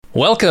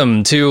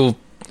Welcome to,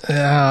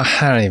 I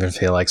don't even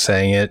feel like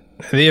saying it,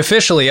 the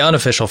officially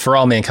unofficial For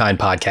All Mankind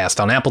podcast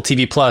on Apple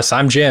TV Plus.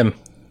 I'm Jim.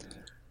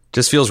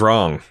 Just feels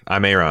wrong.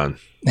 I'm Aaron.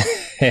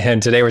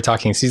 And today we're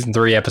talking Season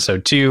 3,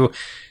 Episode 2,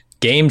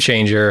 Game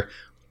Changer.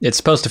 It's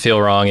supposed to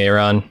feel wrong,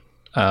 Aaron.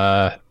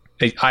 I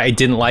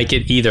didn't like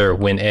it either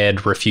when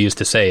Ed refused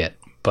to say it,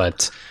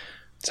 but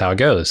it's how it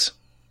goes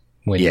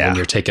when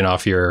you're taking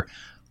off your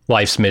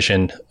life's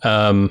mission.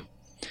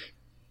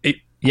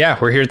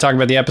 We're here to talk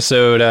about the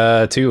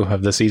episode 2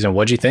 of the season.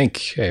 What'd you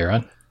think,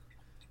 Aaron?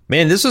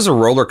 Man, this was a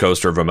roller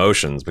coaster of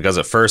emotions because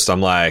at first I'm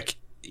like,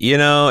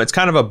 it's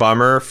kind of a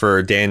bummer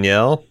for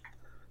Danielle,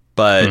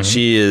 but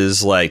she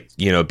is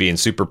being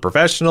super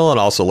professional and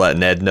also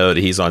letting Ed know that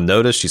he's on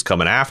notice. She's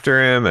coming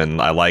after him,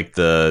 and I like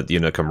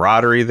the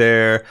camaraderie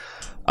there.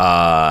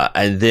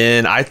 And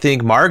then I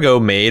think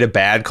Margot made a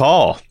bad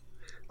call.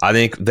 I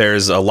think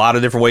there's a lot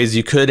of different ways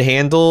you could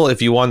handle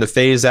if you wanted to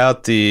phase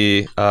out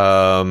the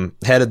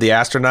head of the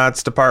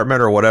astronauts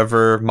department or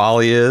whatever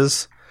Molly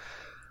is.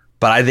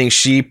 But I think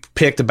she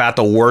picked about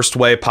the worst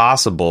way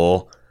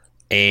possible.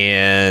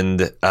 And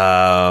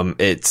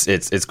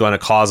it's going to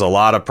cause a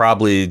lot of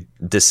probably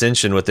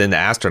dissension within the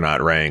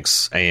astronaut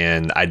ranks.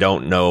 And I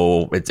don't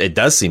know. It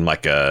does seem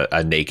like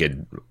a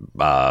naked,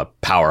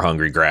 power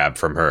hungry grab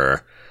from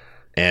her.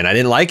 And I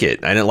didn't like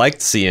it. I didn't like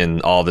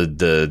seeing all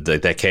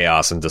the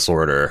chaos and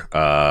disorder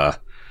that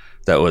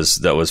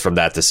was from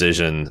that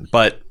decision.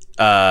 But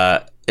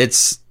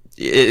it's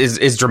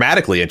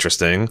dramatically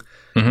interesting.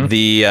 Mm-hmm.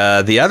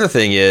 The other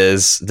thing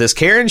is this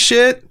Karen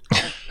shit.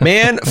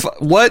 Man,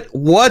 what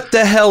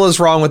the hell is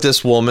wrong with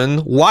this woman?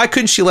 Why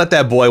couldn't she let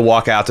that boy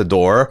walk out the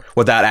door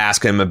without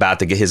asking him about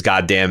to get his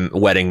goddamn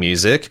wedding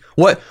music?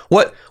 What's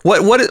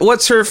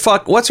her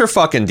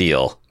fucking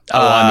deal?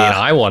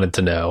 I wanted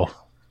to know.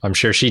 I'm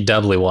sure she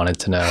doubly wanted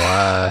to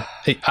know.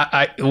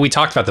 We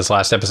talked about this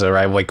last episode,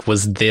 right? Like,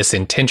 was this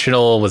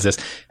intentional? Was this?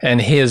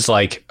 And his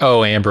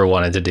Amber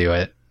wanted to do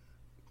it.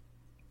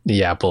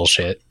 Yeah,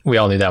 bullshit. We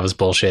all knew that was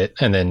bullshit.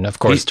 And then, of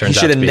course, he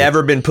should have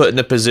never been put in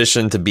a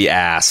position to be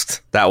asked.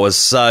 That was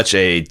such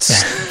a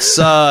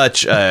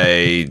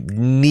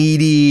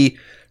needy,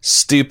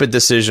 stupid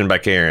decision by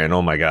Karen.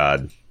 Oh my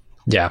God.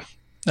 Yeah,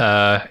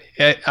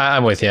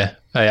 I'm with you.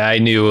 I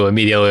knew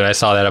immediately when I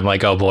saw that. I'm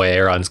like, oh boy,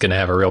 Aaron's going to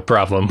have a real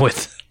problem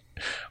with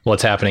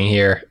what's happening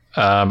here.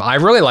 I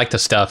really like the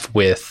stuff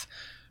with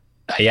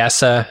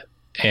Ayesa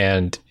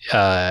and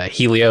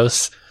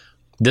Helios.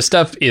 This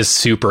stuff is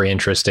super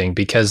interesting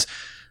because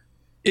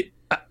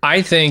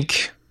I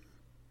think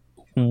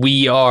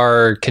we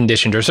are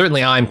conditioned, or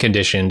certainly I'm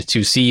conditioned,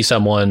 to see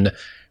someone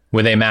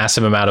with a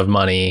massive amount of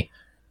money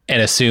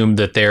and assume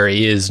that there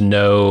is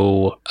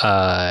no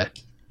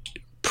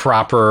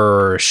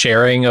proper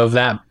sharing of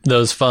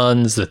those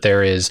funds, that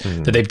there is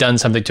that they've done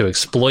something to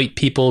exploit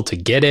people to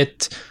get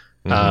it,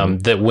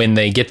 that when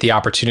they get the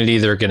opportunity,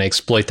 they're going to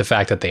exploit the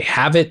fact that they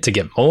have it to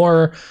get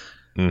more.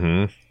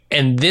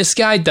 And this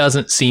guy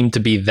doesn't seem to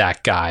be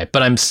that guy,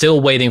 but I'm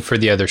still waiting for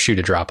the other shoe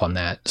to drop on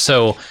that.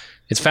 So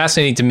it's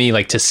fascinating to me,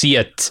 to see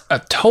a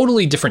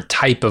totally different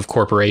type of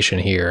corporation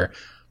here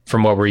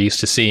from what we're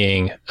used to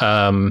seeing,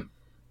 and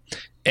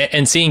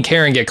seeing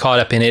Karen get caught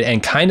up in it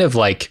and kind of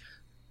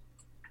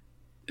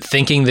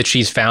thinking that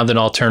she's found an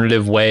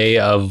alternative way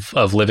of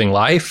living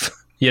life.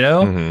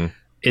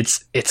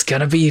 It's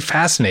going to be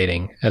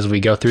fascinating as we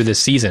go through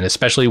this season,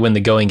 especially when the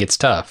going gets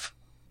tough.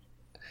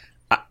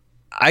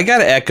 I got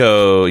to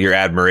echo your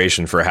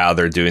admiration for how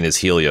they're doing this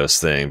Helios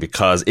thing,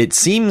 because it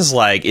seems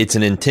like it's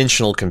an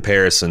intentional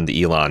comparison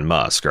to Elon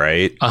Musk,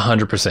 right?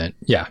 100%.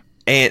 Yeah.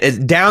 And it's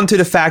down to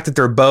the fact that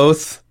they're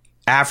both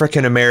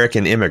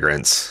African-American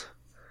immigrants.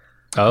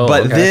 Oh,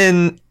 but okay.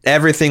 Then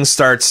everything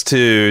starts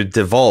to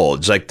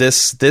divulge. Like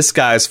this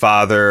guy's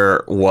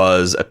father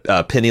was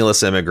a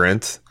penniless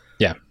immigrant.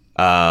 Yeah.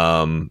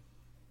 Elon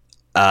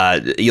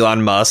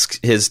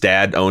Musk, his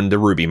dad owned a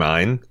ruby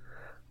mine.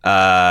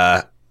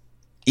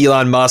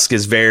 Elon Musk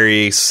is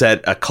very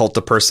set a cult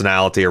of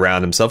personality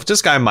around himself.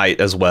 This guy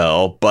might as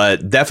well,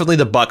 but definitely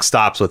the buck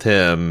stops with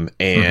him,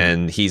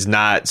 and he's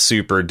not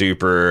super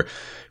duper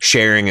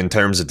sharing in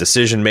terms of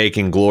decision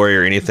making, glory,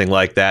 or anything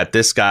like that.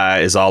 This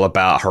guy is all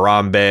about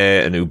Harambe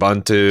and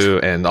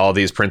Ubuntu and all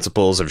these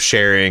principles of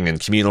sharing and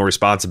communal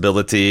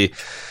responsibility,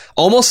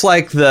 almost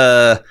like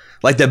the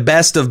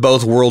best of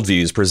both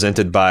worldviews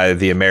presented by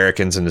the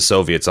Americans and the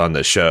Soviets on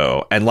the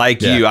show. And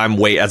you, I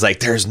was like,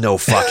 there's no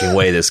fucking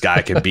way this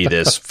guy can be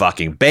this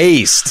fucking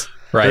based.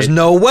 Right. There's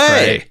no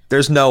way. Right.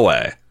 There's no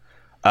way.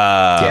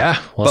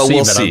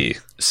 We'll see.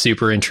 I'm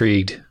super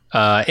intrigued.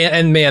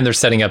 And man, they're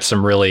setting up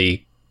some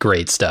really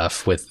great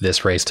stuff with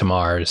this race to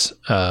Mars.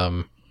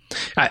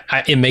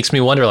 It makes me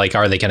wonder,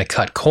 are they going to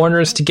cut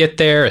corners to get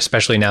there?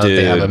 Especially now that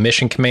they have a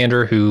mission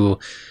commander who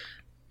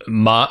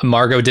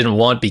Margot didn't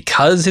want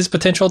because his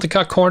potential to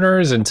cut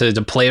corners and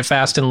to play it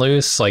fast and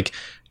loose.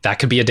 That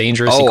could be a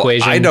dangerous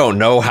equation. I don't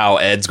know how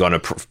Ed's going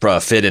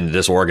to fit into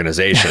this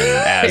organization.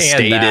 As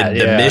stated,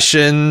 the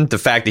mission, the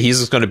fact that he's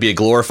just going to be a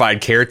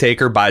glorified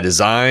caretaker by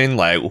design.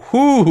 I don't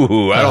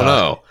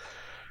know.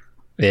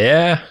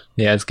 Yeah.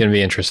 Yeah, it's going to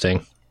be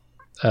interesting.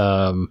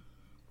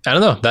 I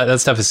don't know.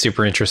 That stuff is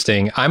super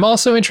interesting. I'm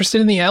also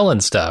interested in the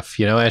Ellen stuff.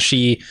 You know, as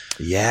she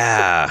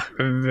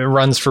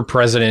runs for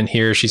president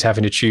here, she's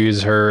having to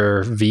choose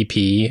her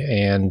VP,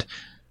 and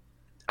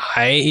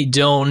I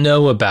don't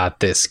know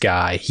about this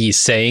guy. He's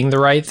saying the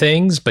right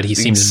things, but he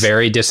seems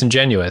very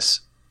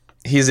disingenuous.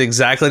 He's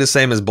exactly the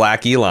same as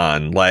Black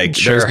Elon. Like,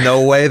 Sure. There's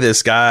no way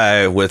this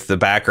guy with the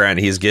background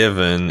he's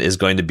given is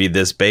going to be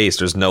this base.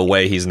 There's no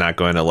way he's not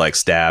going to like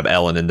stab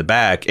Ellen in the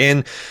back.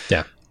 And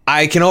Yeah.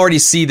 I can already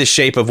see the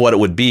shape of what it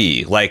would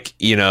be. Like,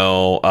 you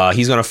know,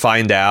 he's going to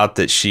find out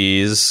that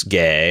she's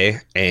gay,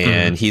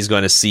 and he's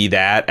going to see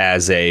that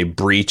as a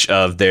breach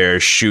of their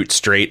shoot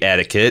straight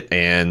etiquette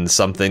and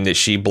something that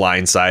she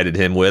blindsided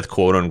him with,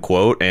 quote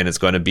unquote. And it's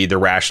going to be the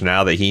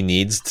rationale that he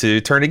needs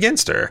to turn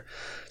against her,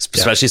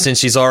 especially since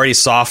she's already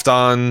soft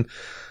on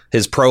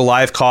his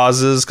pro-life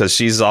causes because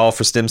she's all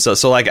for stem cells.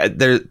 So like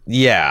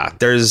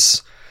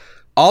there's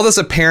all this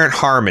apparent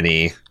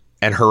harmony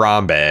and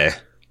Harambe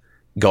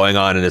going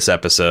on in this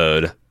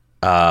episode,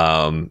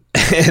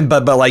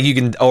 but like you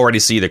can already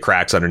see the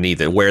cracks underneath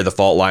it, where the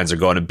fault lines are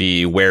going to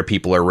be, where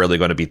people are really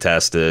going to be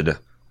tested.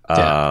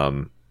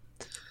 It's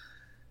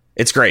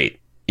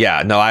great.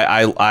 Yeah, no,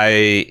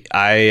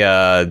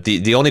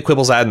 the only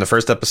quibbles I had in the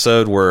first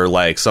episode were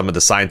like some of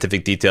the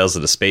scientific details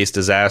of the space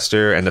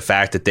disaster and the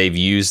fact that they've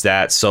used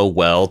that so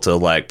well to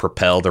like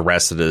propel the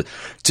rest of the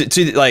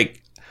to like.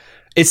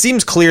 It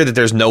seems clear that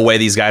there's no way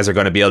these guys are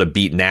going to be able to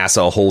beat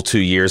NASA a whole 2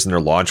 years in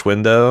their launch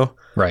window.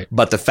 Right.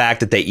 But the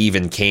fact that they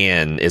even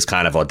can is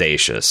kind of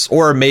audacious.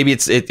 Or maybe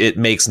it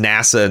makes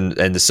NASA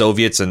and the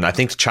Soviets, and I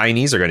think the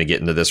Chinese are going to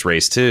get into this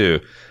race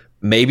too.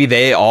 Maybe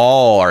they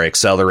all are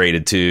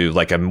accelerated to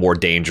like a more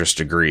dangerous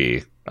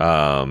degree.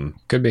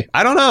 Could be.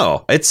 I don't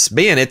know. It's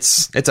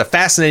a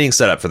fascinating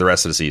setup for the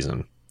rest of the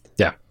season.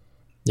 Yeah.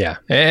 Yeah.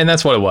 And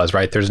that's what it was,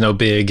 right? There's no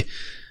big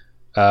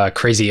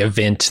crazy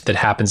event that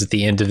happens at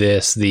the end of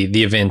this.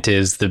 The event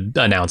is the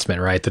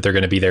announcement, right? That they're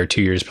going to be there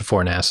 2 years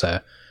before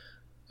NASA,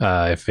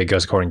 if it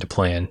goes according to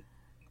plan.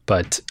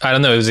 But I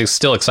don't know. It was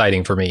still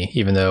exciting for me,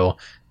 even though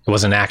it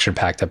was an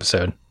action-packed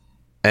episode.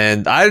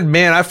 And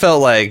I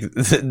felt like,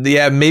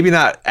 yeah, maybe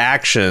not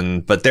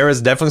action, but there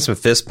was definitely some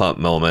fist pump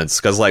moments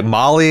because like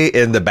Molly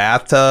in the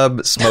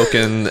bathtub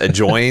smoking a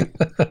joint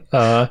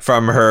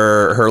from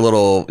her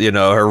little, you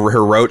know,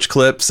 her roach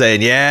clip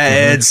saying, yeah,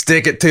 Ed,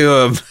 stick it to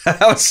him.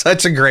 That was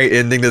such a great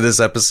ending to this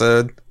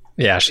episode.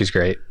 Yeah, she's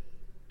great.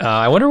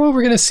 I wonder what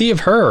we're going to see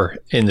of her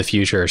in the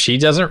future. She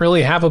doesn't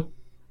really have a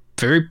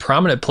very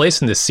prominent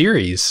place in the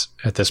series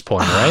at this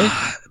point,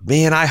 right?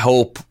 Man, I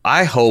hope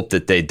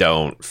that they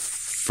don't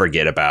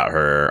forget about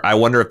her. I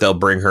wonder if they'll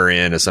bring her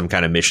in as some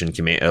kind of mission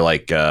commander,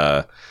 like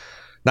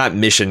not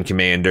mission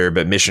commander,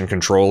 but mission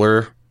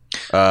controller.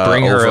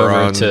 Bring her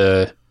over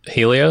to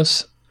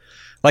Helios.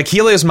 Like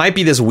Helios might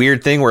be this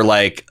weird thing where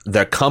like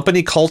the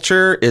company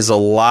culture is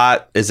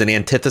an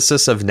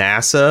antithesis of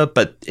NASA,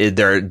 but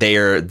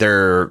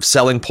their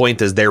selling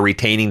point is they're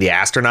retaining the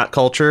astronaut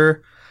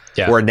culture.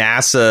 Yeah. Where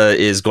NASA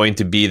is going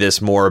to be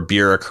this more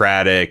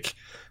bureaucratic,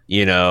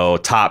 you know,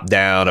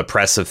 top-down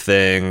oppressive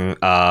thing,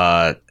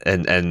 and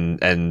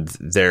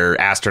their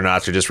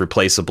astronauts are just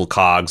replaceable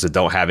cogs that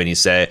don't have any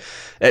say.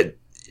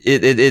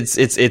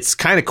 It's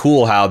kind of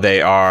cool how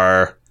they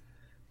are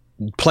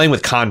playing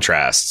with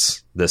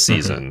contrasts this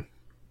season,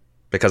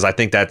 because I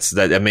think that's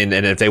that. I mean,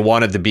 and if they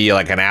wanted to be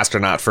like an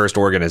astronaut first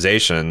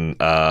organization,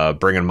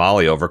 bringing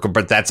Molly over,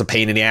 but that's a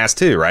pain in the ass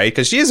too, right?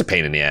 Because she is a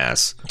pain in the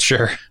ass.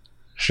 Sure.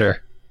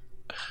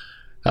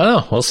 I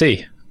don't know. We'll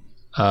see.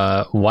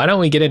 Why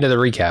don't we get into the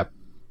recap?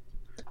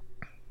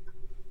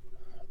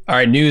 All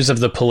right, news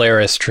of the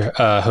Polaris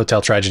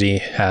hotel tragedy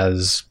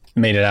has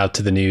made it out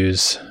to the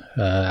news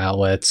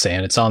outlets,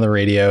 and it's on the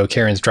radio.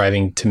 Karen's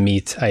driving to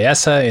meet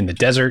Ayesha in the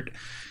desert.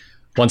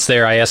 Once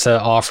there,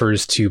 Ayesha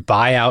offers to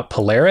buy out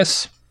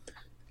Polaris.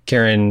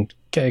 Karen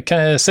kind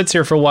of sits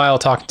here for a while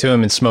talking to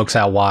him and smokes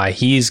out why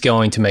he's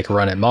going to make a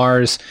run at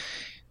Mars,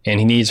 and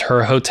he needs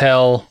her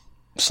hotel/ship.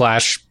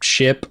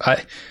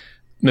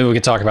 Maybe we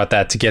can talk about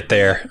that to get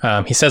there.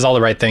 He says all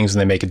the right things when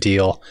they make a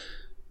deal.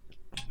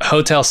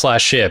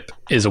 Hotel/ship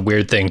is a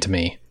weird thing to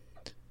me.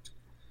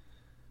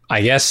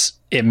 I guess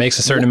it makes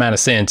a certain amount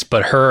of sense,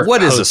 but her what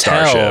hotel, is a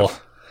starship?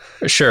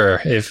 Sure,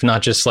 if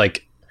not just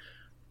like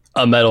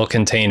a metal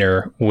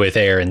container with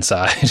air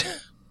inside.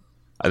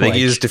 I think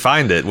you just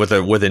defined it with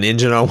an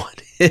engine on one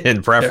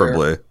end,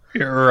 preferably.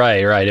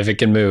 Right. If it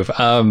can move.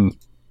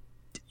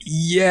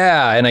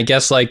 Yeah, and I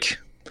guess like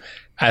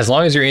as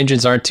long as your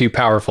engines aren't too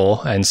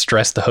powerful and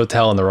stress the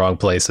hotel in the wrong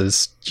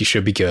places, you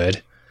should be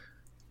good.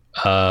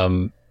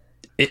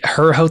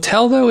 Her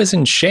hotel though is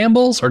in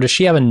shambles, or does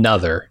she have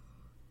another?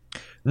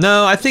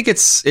 No, I think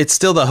it's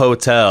still the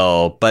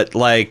hotel, but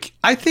like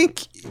I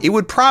think it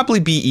would probably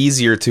be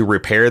easier to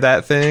repair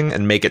that thing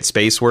and make it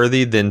space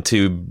worthy than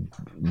to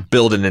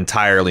build an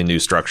entirely new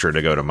structure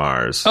to go to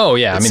Mars. Oh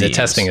yeah, I mean the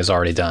testing is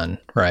already done,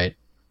 right?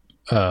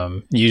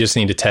 You just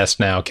need to test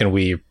now. Can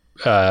we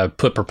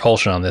put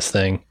propulsion on this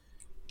thing?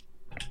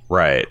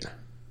 Right.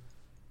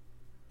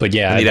 But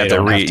yeah, you'd they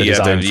don't have to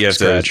design from you have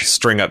to scratch.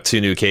 string up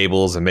 2 new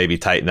cables and maybe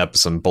tighten up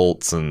some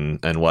bolts and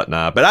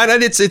whatnot. But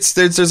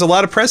there's a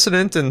lot of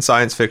precedent in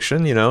science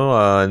fiction. You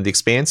know, in The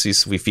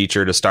Expanse, we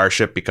featured a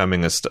starship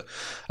becoming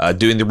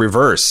doing the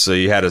reverse. So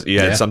you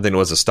had something that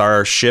was a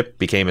starship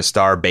became a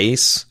star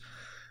base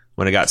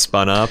when it got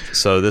spun up.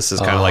 So this is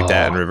kind of like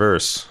that in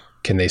reverse.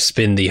 Can they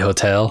spin the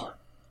hotel?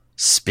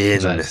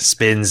 Spin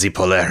the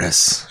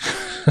Polaris.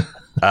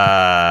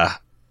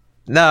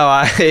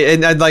 No,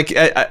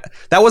 that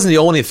wasn't the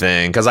only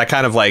thing, because I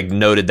kind of like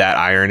noted that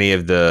irony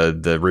of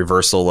the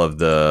reversal of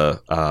the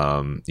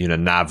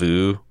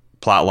Nauvoo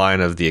plot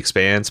line of The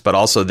Expanse, but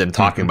also them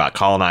talking about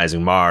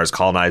colonizing Mars,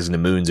 colonizing the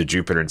moons of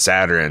Jupiter and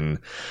Saturn.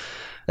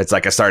 It's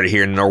like I started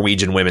hearing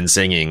Norwegian women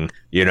singing,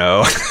 in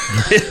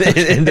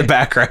the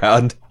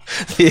background,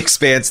 The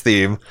Expanse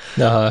theme.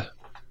 The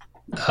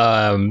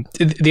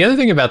other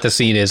thing about the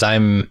scene is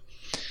I'm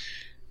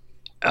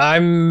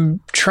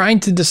trying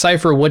to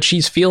decipher what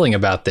she's feeling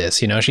about this.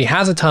 She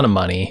has a ton of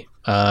money,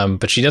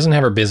 but she doesn't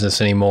have her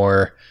business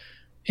anymore.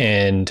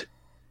 And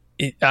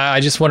I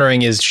just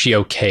wondering, is she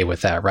okay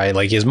with that, right?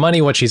 Like, is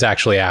money what she's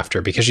actually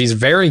after? Because she's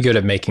very good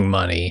at making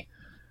money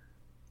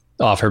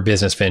off her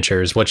business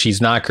ventures. What she's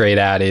not great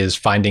at is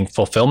finding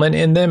fulfillment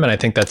in them. And I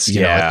think that's,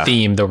 a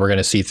theme that we're going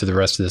to see through the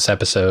rest of this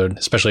episode,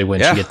 especially when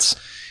she gets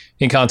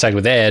in contact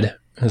with Ed,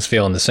 who's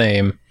feeling the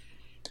same.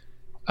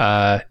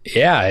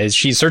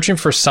 She's searching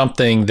for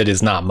something that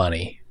is not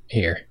money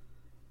here.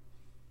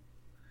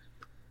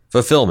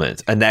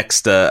 Fulfillment, a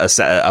next,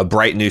 a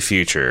bright new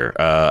future,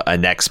 a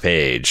next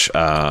page.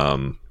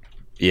 That's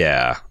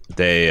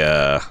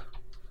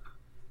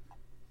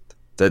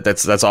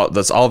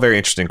all very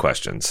interesting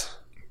questions.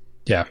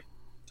 Yeah.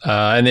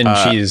 And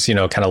then she's,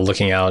 kind of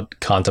looking out,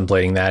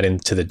 contemplating that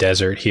into the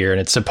desert here. And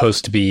it's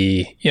supposed to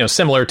be,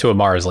 similar to a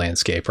Mars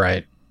landscape,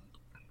 right?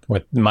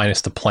 With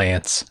minus the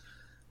plants.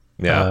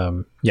 Yeah.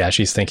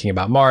 She's thinking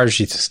about Mars.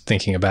 She's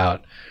thinking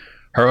about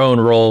her own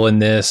role in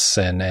this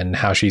and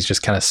how she's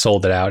just kind of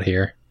sold it out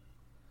here.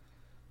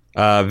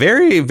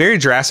 Very, very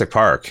Jurassic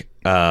Park.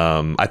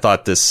 I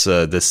thought this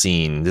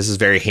scene, this is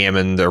very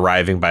Hammond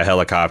arriving by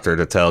helicopter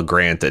to tell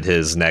Grant that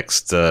his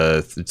next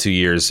 2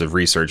 years of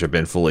research have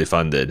been fully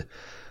funded.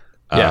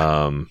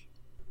 Yeah. And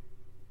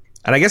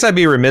I guess I'd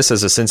be remiss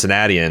as a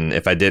Cincinnatian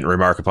if I didn't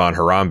remark upon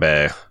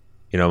Harambe.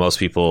 Most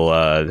people,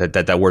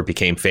 that word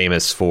became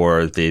famous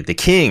for the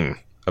king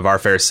of our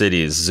fair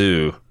city's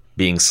zoo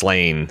being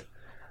slain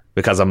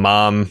because a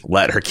mom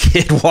let her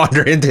kid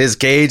wander into his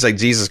cage. Like,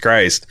 Jesus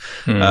Christ.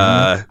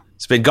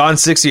 It's been gone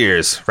 6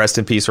 years. Rest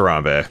in peace,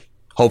 Harambe.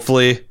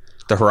 Hopefully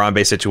the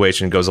Harambe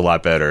situation goes a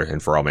lot better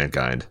and for all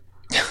mankind.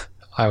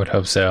 I would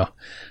hope so.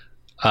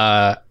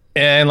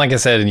 And like I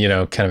said,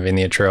 kind of in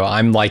the intro,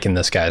 I'm liking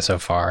this guy so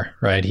far,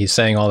 right? He's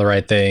saying all the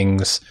right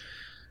things.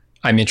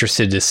 I'm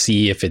interested to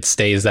see if it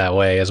stays that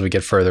way as we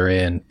get further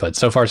in, but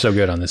so far so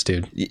good on this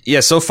dude.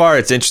 Yeah, so far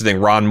it's interesting.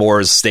 Ron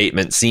Moore's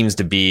statement seems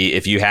to be,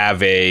 if you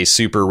have a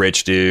super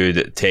rich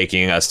dude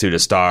taking us to the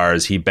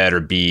stars, he better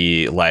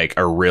be like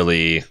a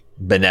really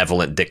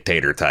benevolent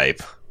dictator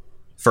type,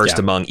 first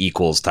among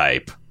equals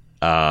type.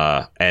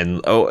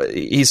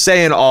 He's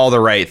saying all the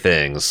right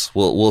things.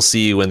 We'll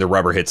see when the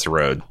rubber hits the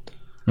road.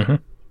 Mm-hmm.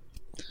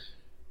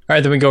 All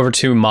right, then we go over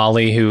to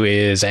Molly, who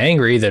is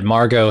angry that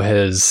Margot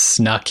has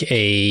snuck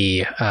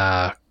a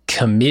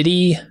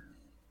committee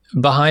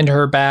behind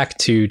her back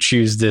to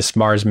choose this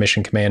Mars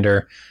mission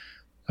commander.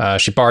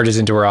 She barges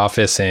into her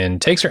office and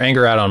takes her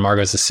anger out on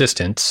Margot's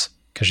assistants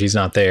because she's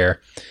not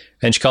there.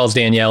 Then she calls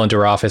Danielle into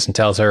her office and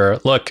tells her,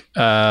 look,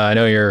 I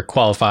know you're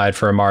qualified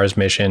for a Mars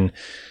mission.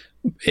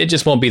 It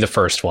just won't be the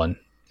first one.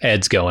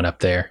 Ed's going up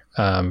there.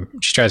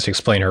 She tries to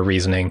explain her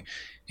reasoning.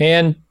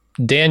 And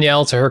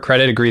Danielle, to her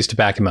credit, agrees to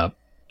back him up.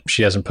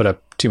 She doesn't put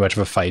up too much of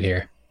a fight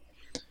here.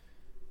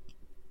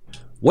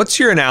 What's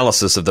your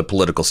analysis of the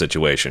political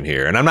situation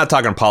here? And I'm not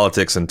talking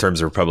politics in terms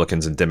of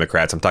Republicans and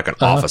Democrats. I'm talking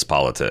office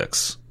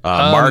politics.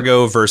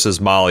 Margot versus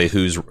Molly.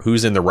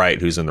 Who's in the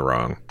right? Who's in the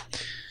wrong?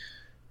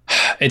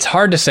 It's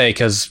hard to say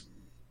because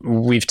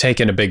we've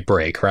taken a big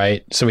break,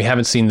 right? So we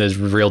haven't seen the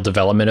real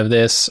development of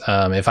this.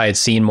 If I had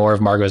seen more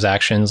of Margot's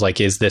actions,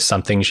 like, is this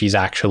something she's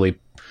actually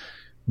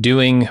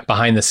doing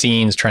behind the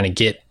scenes, trying to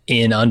get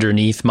in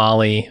underneath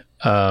Molly?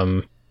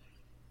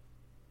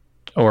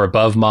 Or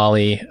above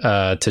Molly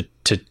to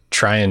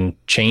try and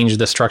change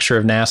the structure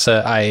of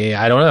NASA.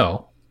 I don't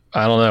know.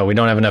 We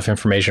don't have enough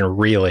information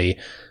really,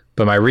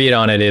 but my read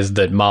on it is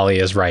that Molly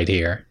is right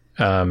here,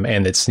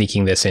 and that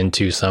sneaking this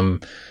into some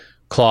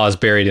clause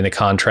buried in a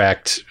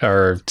contract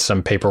or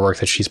some paperwork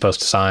that she's supposed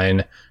to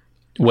sign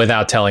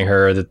without telling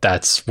her that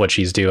that's what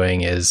she's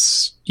doing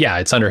is,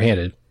 it's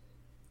underhanded.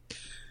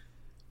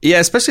 Yeah,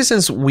 especially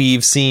since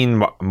we've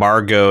seen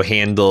Margot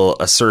handle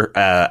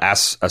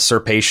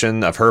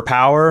usurpation of her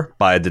power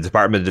by the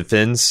Department of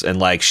Defense, and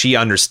like she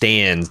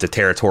understands the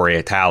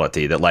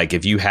territoriality that like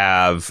if you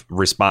have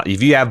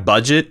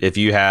budget, if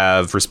you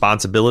have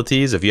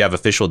responsibilities, if you have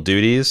official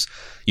duties,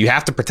 you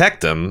have to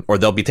protect them or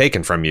they'll be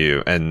taken from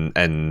you and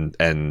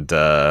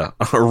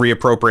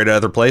reappropriated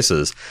other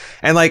places.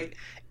 And like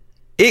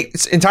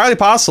it's entirely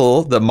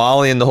possible that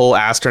Molly and the whole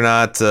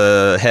astronaut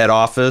head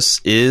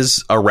office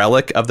is a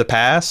relic of the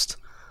past,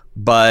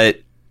 but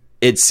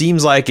it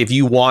seems like if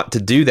you want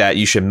to do that,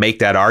 you should make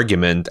that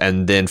argument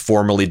and then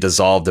formally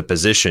dissolve the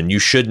position. You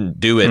shouldn't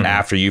do it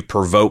after you've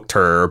provoked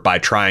her by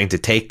trying to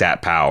take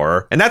that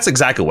power. And that's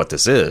exactly what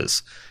this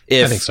is.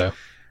 I think so.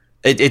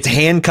 It's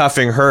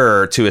handcuffing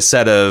her to a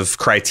set of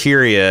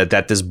criteria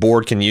that this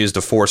board can use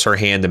to force her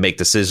hand to make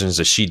decisions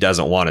that she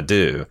doesn't want to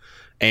do.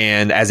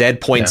 And as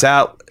Ed points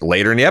out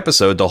later in the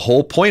episode, the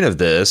whole point of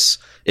this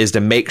is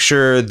to make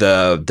sure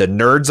the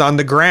nerds on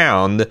the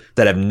ground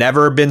that have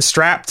never been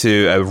strapped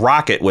to a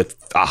rocket with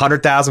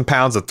 100,000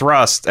 pounds of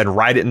thrust and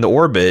ride it into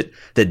orbit,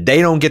 that they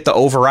don't get to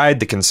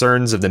override the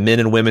concerns of the men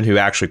and women who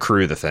actually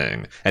crew the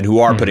thing and who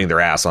are putting their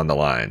ass on the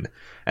line.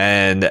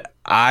 And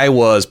I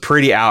was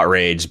pretty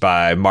outraged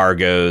by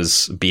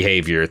Margot's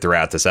behavior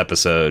throughout this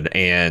episode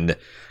and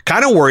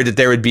kind of worried that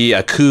there would be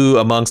a coup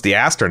amongst the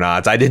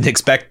astronauts. I didn't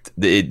expect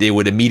it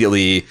would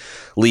immediately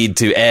lead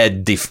to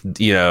Ed,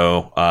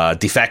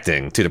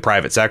 defecting to the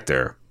private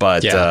sector.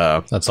 But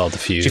that's all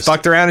diffused. She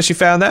fucked around and she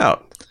found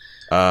out.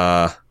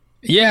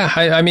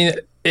 I mean,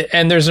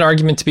 and there's an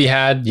argument to be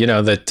had,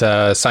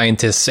 that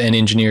scientists and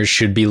engineers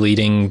should be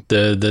leading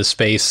the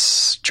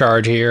space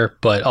charge here,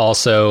 but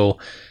also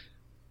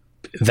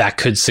that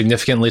could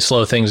significantly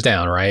slow things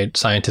down, right?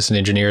 Scientists and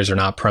engineers are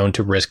not prone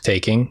to risk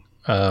taking.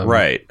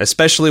 Right.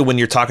 Especially when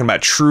you're talking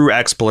about true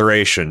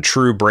exploration,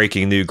 true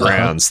breaking new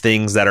grounds,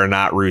 things that are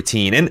not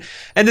routine.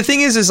 And the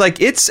thing is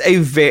like, it's a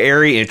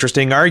very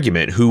interesting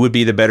argument. Who would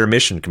be the better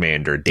mission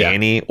commander,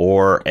 Danny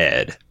or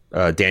Ed?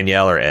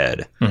 Danielle or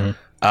Ed?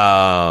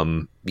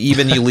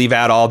 Even you leave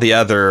out all the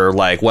other,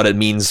 like what it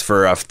means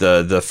for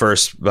the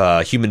first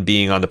human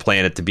being on the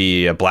planet to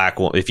be a black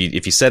woman. If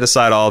you set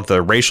aside all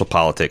the racial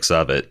politics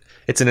of it,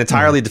 it's an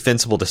entirely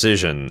defensible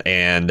decision.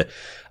 And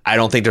I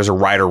don't think there's a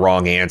right or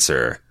wrong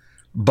answer.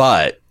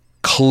 But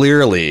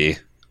clearly,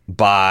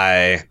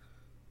 by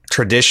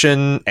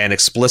tradition and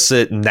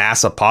explicit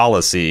NASA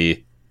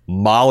policy,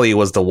 Molly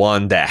was the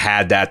one that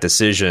had that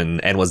decision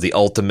and was the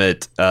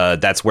ultimate.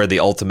 That's where the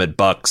ultimate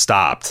buck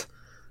stopped.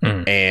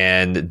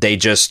 And they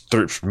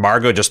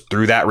Margot just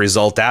threw that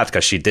result out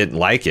because she didn't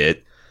like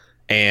it.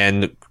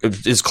 And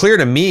it's clear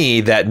to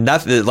me that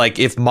nothing, like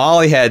if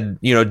Molly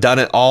had, done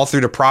it all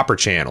through the proper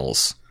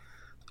channels,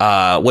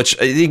 which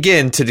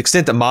again, to the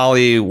extent that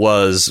Molly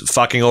was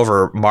fucking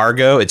over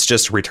Margot, it's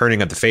just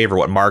returning of the favor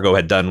what Margot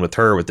had done with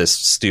her with this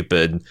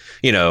stupid,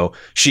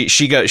 she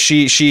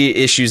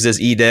issues this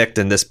edict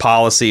and this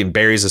policy and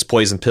buries this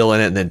poison pill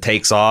in it and then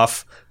takes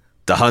off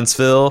to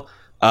Huntsville.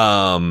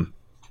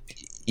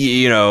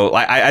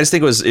 I just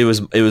think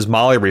it was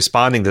Molly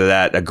responding to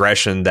that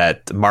aggression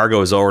that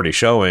Margot is already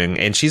showing,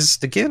 and she's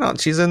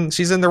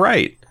in the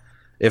right.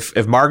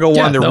 If Margot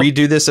wanted to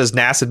redo this as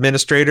NASA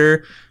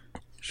administrator,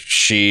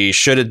 she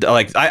should have,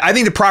 like, I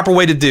think the proper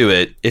way to do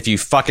it, if you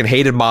fucking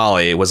hated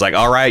Molly, was like,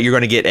 all right, you're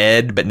going to get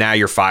Ed, but now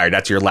you're fired.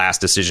 That's your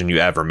last decision you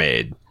ever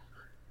made.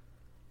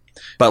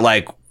 But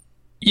like,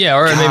 yeah,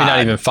 or maybe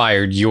not even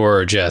fired.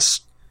 You're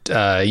just,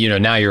 now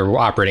you're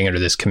operating under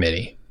this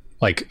committee.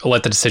 Like,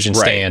 let the decision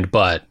stand,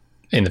 but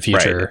in the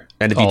future. Right.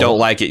 And if you don't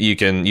like it, you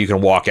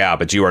can walk out,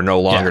 but you are no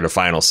longer the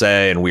final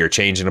say, and we are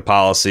changing the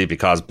policy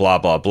because blah,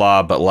 blah,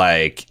 blah. But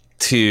like,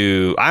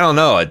 I don't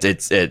know,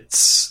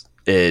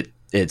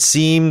 it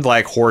seemed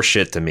like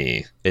horseshit to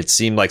me. It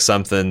seemed like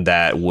something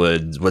that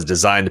was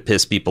designed to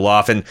piss people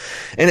off. And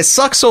it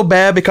sucks so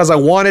bad because I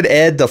wanted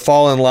Ed to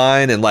fall in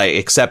line and like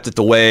accept it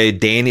the way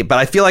Danny, but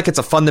I feel like it's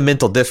a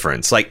fundamental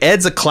difference. Like,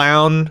 Ed's a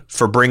clown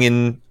for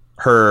bringing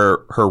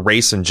her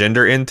race and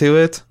gender into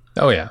it.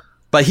 Oh yeah.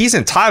 But he's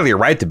entirely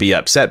right to be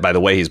upset by the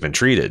way he's been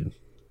treated.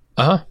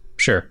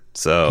 Sure.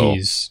 So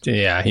he's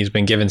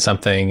been given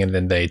something and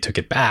then they took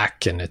it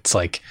back, and it's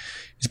like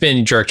he's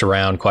been jerked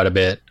around quite a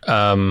bit.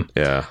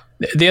 Yeah.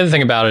 The other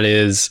thing about it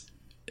is,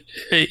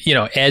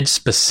 Ed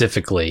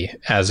specifically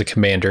as a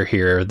commander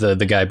here,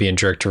 the guy being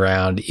jerked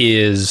around,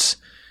 is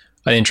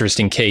an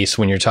interesting case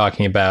when you're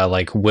talking about,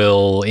 like,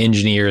 will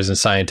engineers and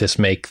scientists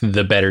make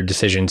the better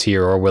decisions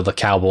here, or will the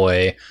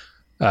cowboy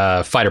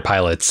fighter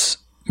pilots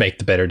make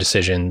the better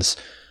decisions?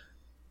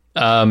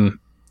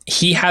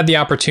 He had the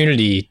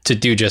opportunity to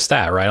do just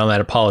that, right, on that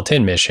Apollo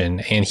 10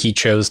 mission, and he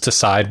chose to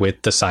side with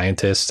the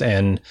scientists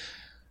and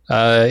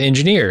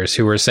engineers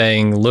who were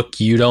saying, look,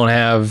 you don't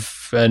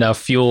have enough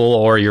fuel,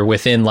 or you're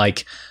within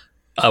like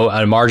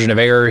a margin of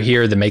error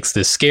here that makes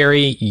this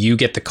scary. You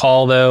get the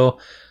call though.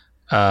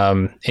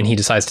 And he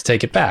decides to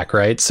take it back,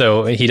 right?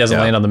 So he doesn't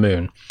land on the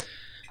moon.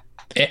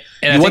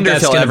 And I wonder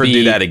if he'll ever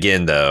do that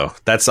again, though.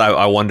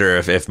 I wonder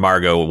if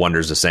Margot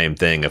wonders the same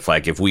thing.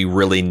 If we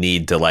really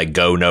need to like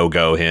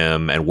no-go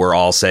him, and we're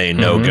all saying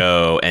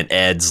no-go, and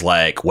Ed's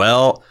like,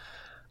 well,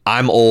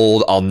 I'm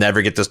old, I'll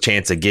never get this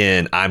chance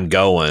again, I'm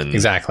going.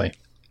 Exactly.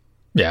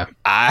 Yeah.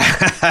 I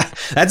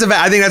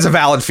think that's a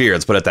valid fear.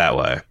 Let's put it that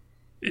way.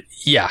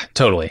 Yeah,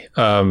 totally.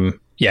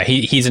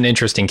 He's an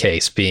interesting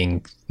case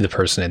being the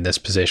person in this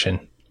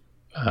position.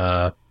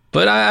 But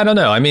I don't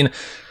know. I mean,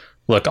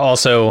 look,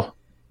 also,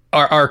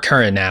 our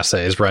current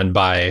NASA is run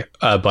by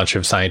a bunch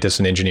of scientists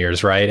and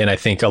engineers, right? And I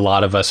think a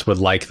lot of us would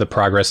like the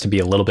progress to be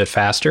a little bit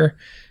faster.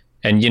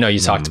 And, you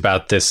talked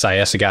about this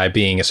Sciessa guy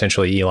being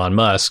essentially Elon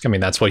Musk. I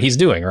mean, that's what he's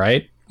doing,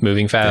 right?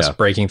 Moving fast,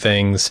 breaking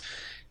things.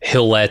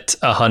 He'll let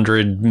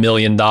 $100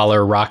 million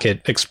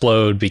rocket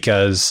explode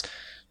because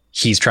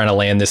he's trying to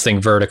land this thing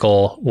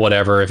vertical,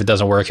 whatever. If it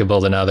doesn't work, he'll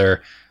build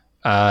another.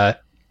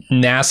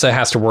 NASA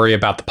has to worry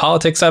about the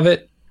politics of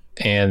it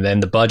and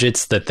then the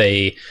budgets that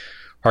they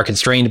are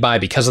constrained by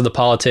because of the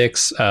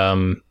politics.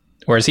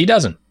 Whereas he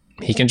doesn't.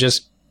 He can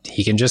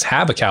just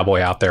have a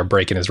cowboy out there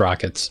breaking his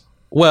rockets.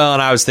 Well,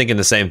 and I was thinking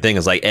the same thing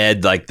as like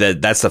Ed, like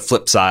that's the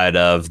flip side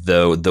of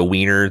the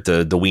wiener,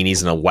 the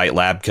weenies in the white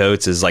lab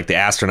coats is like the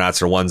astronauts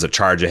are ones that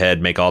charge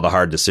ahead, make all the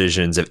hard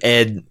decisions. If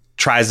Ed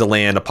tries to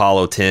land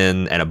Apollo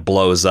 10 and it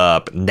blows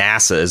up,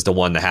 NASA is the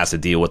one that has to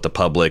deal with the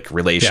public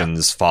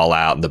relations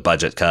fallout and the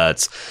budget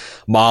cuts.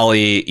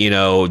 Molly,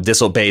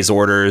 disobeys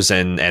orders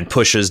and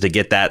pushes to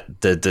get that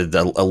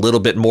a little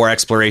bit more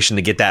exploration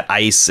to get that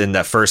ice in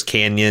that first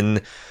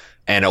canyon.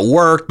 And it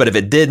worked, but if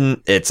it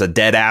didn't, it's a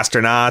dead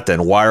astronaut.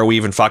 And why are we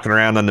even fucking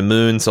around on the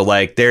moon? So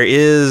like there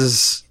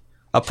is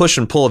a push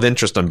and pull of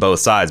interest on both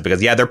sides because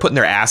they're putting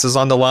their asses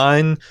on the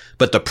line,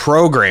 but the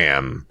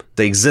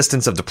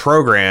existence of the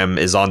program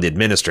is on the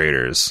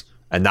administrators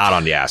and not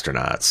on the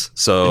astronauts.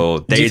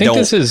 So they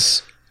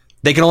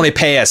they can only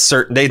pay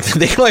they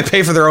can only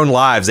pay for their own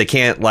lives. They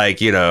can't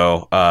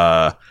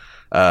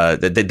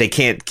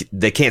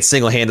they can't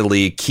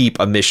single-handedly keep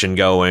a mission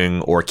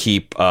going or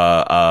keep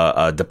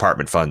a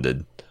department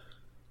funded.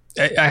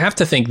 I have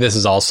to think this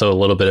is also a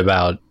little bit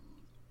about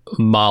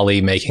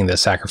Molly making the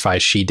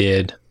sacrifice she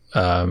did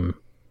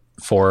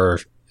for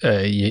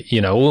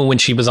when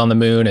she was on the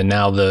moon, and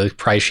now the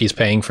price she's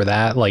paying for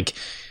that. Like,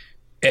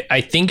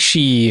 I think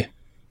she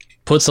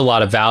puts a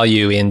lot of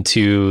value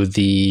into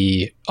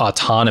the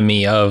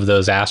autonomy of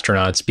those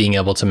astronauts being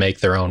able to make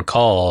their own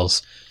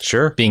calls.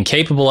 Sure. Being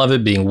capable of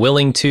it, being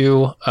willing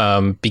to,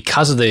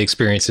 because of the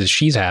experiences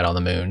she's had on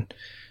the moon.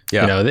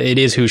 Yeah. It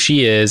is who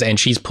she is, and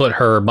she's put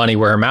her money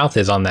where her mouth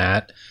is on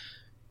that.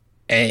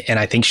 And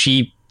I think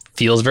she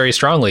feels very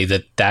strongly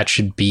that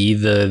should be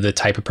the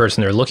type of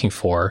person they're looking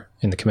for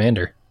in the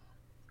commander.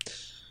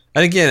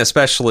 And again,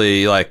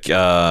 especially like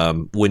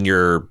when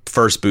you're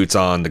first boots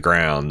on the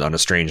ground on a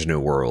strange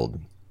new world,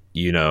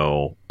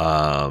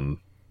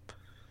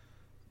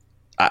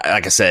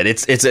 like I said,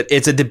 it's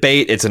a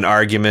debate, it's an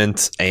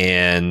argument,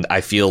 and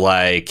I feel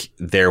like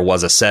there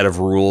was a set of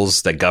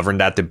rules that governed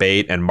that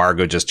debate, and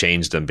Margot just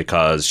changed them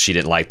because she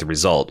didn't like the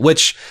result.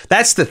 Which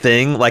that's the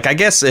thing. Like, I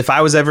guess if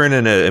I was ever in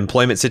an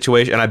employment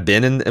situation, and I've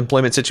been in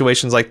employment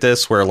situations like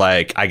this, where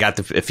like I got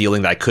the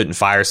feeling that I couldn't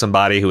fire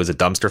somebody who was a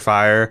dumpster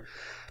fire,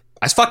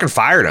 I just fucking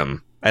fired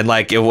him. And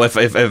like, if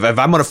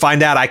I'm going to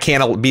find out I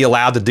can't be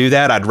allowed to do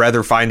that, I'd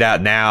rather find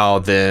out now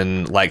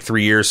than like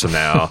 3 years from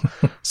now,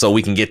 so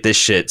we can get this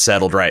shit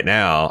settled right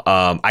now.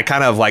 I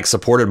kind of like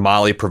supported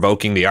Molly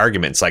provoking the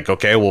argument. It's like,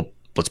 okay, well,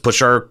 let's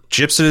push our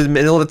chips to the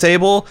middle of the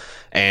table,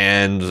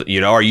 and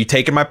are you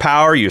taking my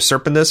power? Are you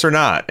usurping this or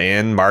not?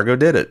 And Margot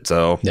did it.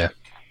 So yeah.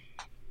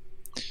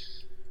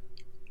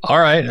 All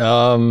right.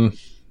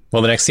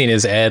 Well, the next scene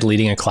is Ed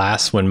leading a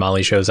class when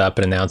Molly shows up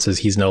and announces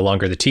he's no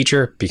longer the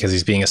teacher because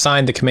he's being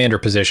assigned the commander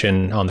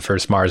position on the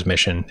first Mars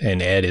mission,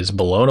 and Ed is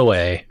blown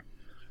away.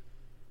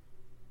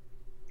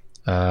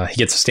 He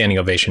gets a standing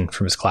ovation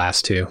from his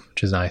class, too,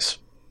 which is nice.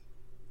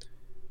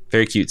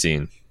 Very cute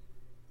scene.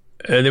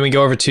 And then we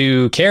go over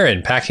to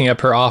Karen packing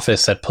up her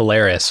office at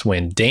Polaris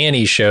when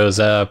Danny shows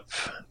up.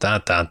 They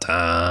chat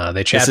briefly.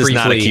 This is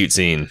not a cute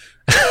scene.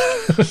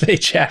 They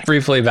chat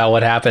briefly about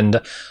what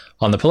happened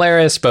on the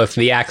Polaris, both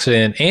the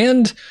accident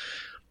and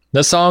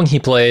the song he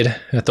played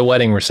at the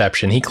wedding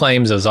reception. He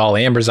claims it was all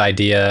Amber's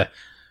idea,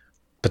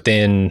 but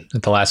then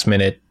at the last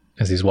minute,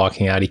 as he's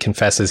walking out, he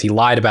confesses he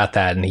lied about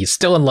that, and he's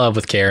still in love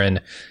with Karen.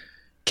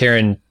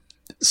 Karen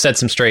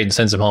sets him straight and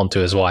sends him home to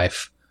his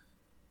wife.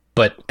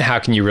 But how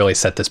can you really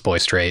set this boy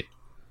straight?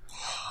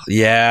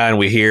 Yeah, and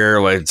we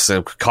hear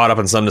caught up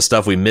on some of the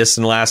stuff we missed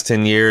in the last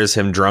 10 years,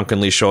 him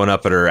drunkenly showing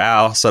up at her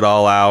house at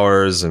all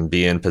hours and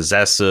being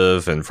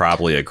possessive and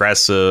probably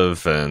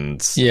aggressive. And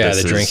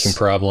the drinking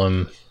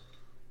problem.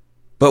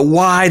 But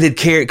why did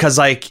Karen, because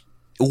like,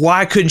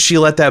 why couldn't she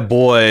let that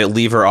boy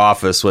leave her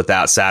office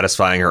without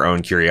satisfying her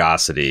own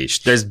curiosity?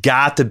 There's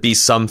got to be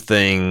some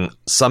kind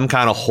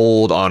of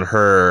hold on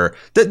her.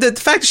 The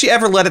fact that she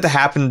ever let it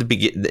happen to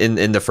begin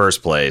in the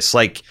first place,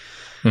 like,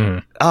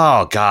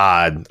 oh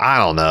God, I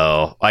don't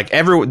know. Like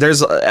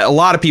there's a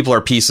lot of people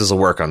are pieces of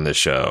work on this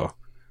show,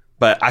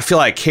 but I feel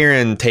like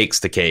Karen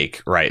takes the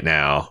cake right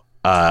now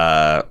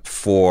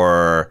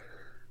for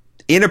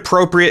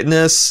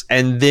inappropriateness,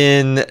 and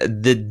then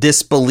the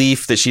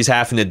disbelief that she's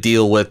having to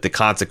deal with the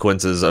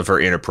consequences of her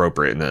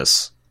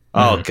inappropriateness.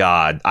 Oh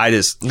God, I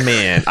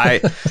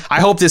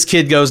hope this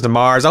kid goes to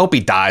Mars. I hope he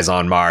dies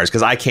on Mars,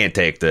 because I can't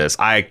take this.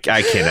 I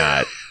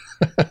cannot.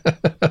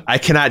 I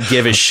cannot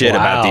give a shit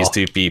about these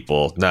two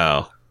people.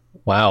 No.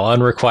 Wow,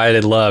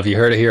 unrequited love. You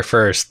heard it here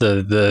first.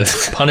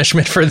 The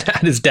punishment for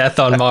that is death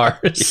on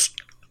Mars.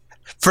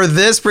 For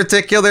this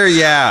particular,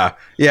 yeah.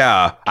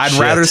 I'd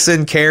rather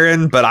send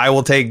Karen, but I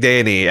will take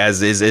Danny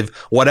as is if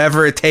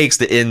whatever it takes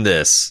to end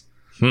this.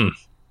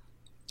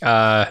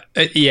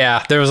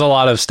 Yeah, there was a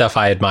lot of stuff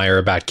I admire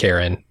about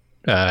Karen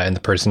and the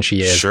person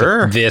she is.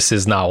 Sure. But this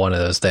is not one of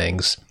those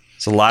things.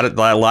 It's a lot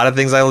of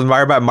things I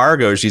admire about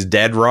Margot. She's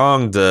dead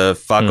wrong to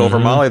fuck over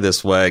Molly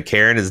this way.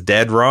 Karen is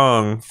dead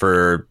wrong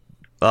for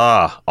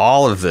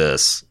all of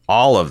this.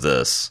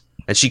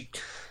 And she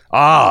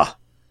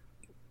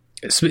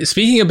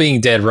Speaking of being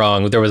dead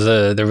wrong, there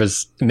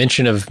was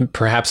mention of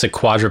perhaps a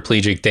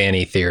quadriplegic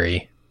Danny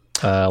theory.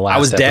 Last I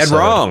was dead episode.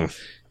 wrong.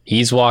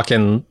 He's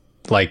walking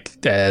like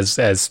as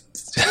I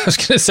was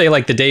gonna say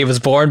like the day he was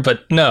born,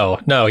 but no,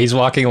 he's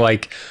walking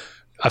like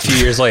a few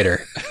years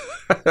later.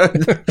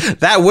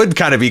 That would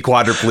kind of be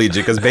quadriplegic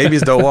because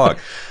babies don't walk.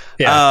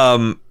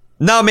 Yeah.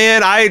 No,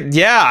 man.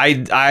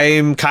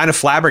 I'm kind of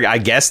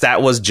flabbergasted. I guess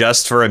that was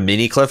just for a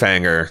mini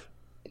cliffhanger.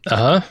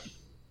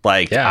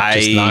 Like,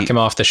 just knock him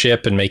off the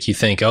ship and make you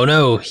think, oh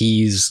no,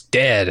 he's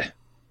dead.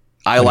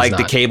 I like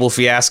the cable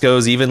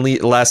fiascos even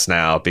less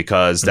now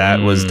because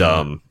that was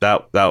dumb.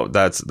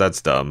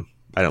 That's dumb.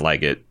 I didn't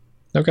like it.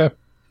 Okay.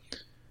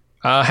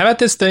 How about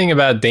this thing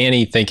about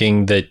Danny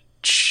thinking that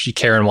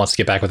Karen wants to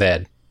get back with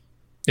Ed?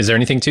 Is there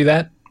anything to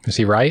that? Is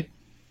he right?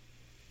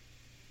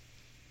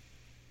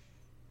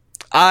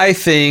 I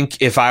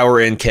think if I were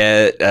in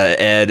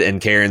Ed and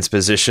Karen's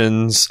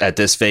positions at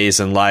this phase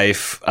in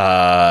life,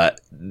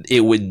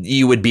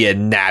 you would be a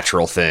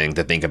natural thing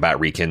to think about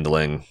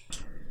rekindling.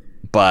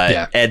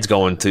 But Ed's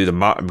going to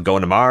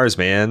Mars,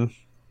 man.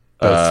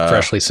 Both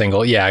freshly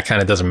single. Yeah, it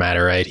kind of doesn't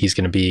matter, right? He's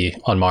going to be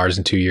on Mars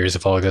in 2 years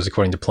if all goes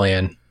according to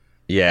plan.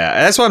 Yeah,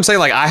 that's what I'm saying.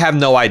 Like, I have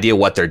no idea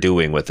what they're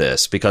doing with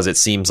this because it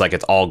seems like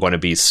it's all going to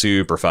be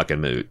super fucking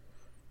moot.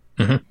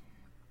 Mm-hmm.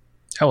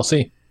 I will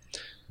see.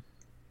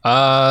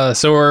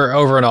 So we're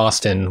over in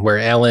Austin where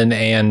Ellen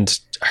and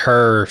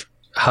her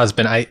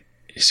husband, I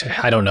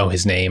don't know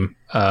his name.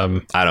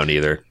 I don't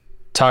either.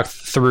 Talked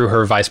through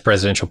her vice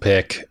presidential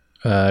pick.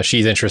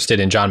 She's interested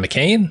in John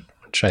McCain,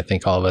 which I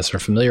think all of us are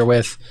familiar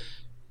with.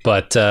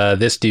 But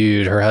this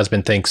dude, her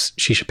husband, thinks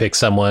she should pick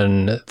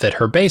someone that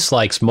her base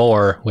likes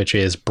more, which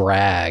is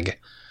Bragg.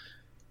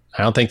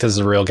 I don't think this is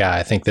a real guy.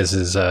 I think this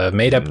is a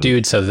made-up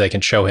dude so that they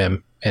can show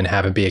him and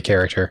have him be a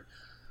character.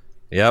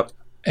 Yep.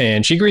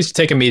 And she agrees to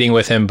take a meeting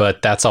with him,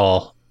 but that's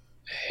all.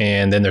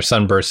 And then their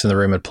son bursts in the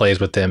room and plays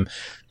with them.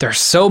 There's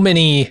so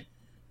many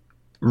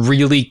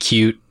really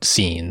cute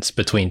scenes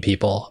between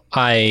people.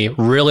 I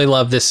really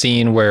love this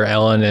scene where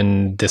Ellen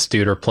and this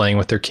dude are playing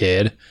with their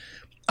kid.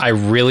 I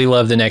really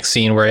love the next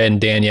scene where Ed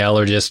and Danielle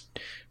are just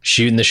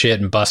shooting the shit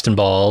and busting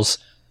balls.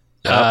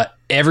 Yep.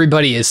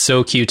 Everybody is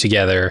so cute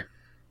together.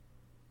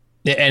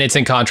 And it's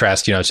in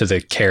contrast, to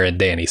the Karen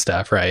Danny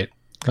stuff, right?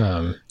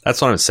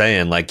 That's what I'm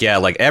saying. Like, yeah,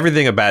 like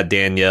everything about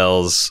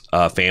Danielle's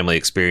family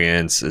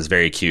experience is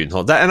very cute.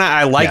 And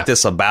I like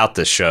this about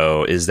the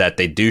show is that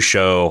they do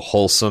show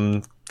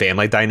wholesome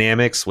family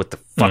dynamics with the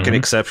fucking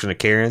exception of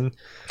Karen.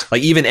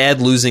 Like even Ed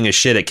losing his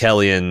shit at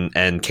Kelly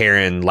and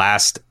Karen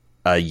last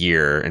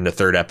year in the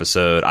third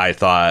episode, I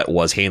thought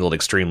was handled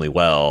extremely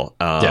well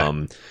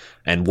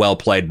and well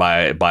played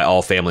by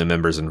all family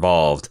members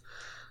involved.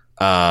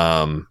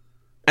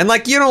 And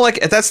like,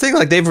 that's the thing,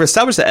 like they've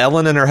established that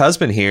Ellen and her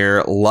husband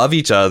here love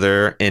each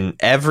other in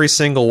every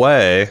single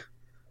way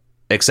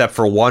except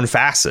for one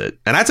facet.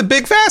 And that's a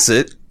big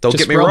facet. Don't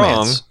get me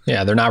wrong.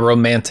 Yeah, they're not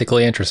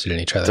romantically interested in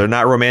each other. They're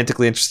not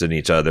romantically interested in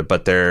each other,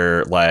 but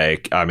they're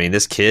like, I mean,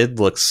 this kid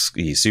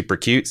he's super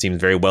cute, seems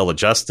very well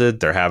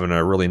adjusted. They're having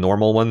a really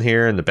normal one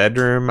here in the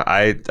bedroom.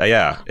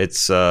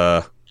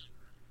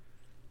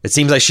 It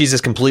seems like she's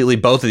just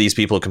both of these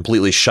people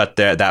completely shut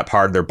that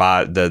part of their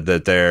body,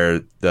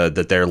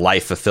 their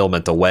life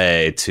fulfillment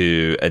away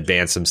to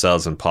advance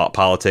themselves in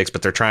politics,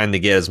 but they're trying to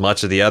get as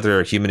much of the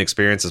other human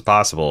experience as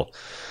possible.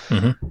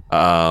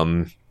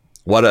 Mm-hmm.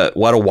 What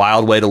a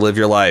wild way to live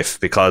your life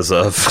because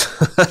of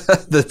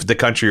the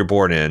country you're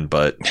born in,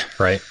 but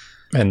right,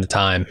 and the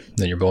time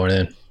that you're born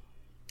in.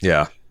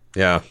 Yeah.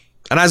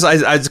 And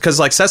because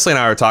like Cecily and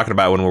I were talking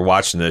about when we were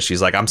watching this,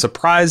 she's like, I'm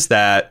surprised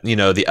that,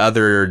 the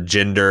other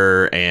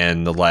gender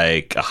and the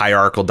like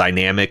hierarchical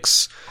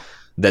dynamics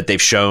that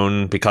they've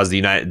shown because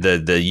the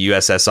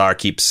USSR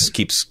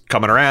keeps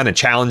coming around and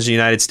challenging the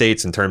United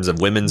States in terms of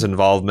women's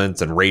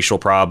involvement and racial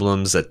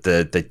problems, that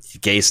the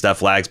gay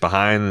stuff lags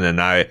behind. And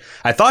I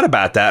thought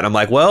about that and I'm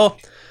like, well,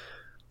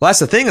 that's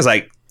the thing is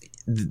like,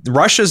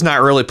 Russia's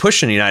not really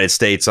pushing the United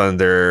States on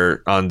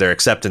their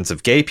acceptance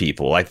of gay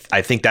people. I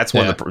think that's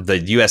when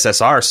the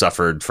USSR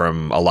suffered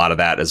from a lot of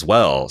that as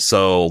well.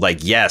 So like,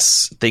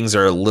 yes, things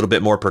are a little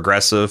bit more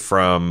progressive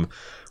from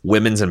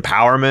women's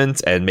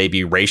empowerment and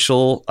maybe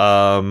racial,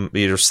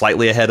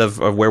 slightly ahead of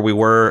where we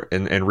were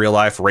in real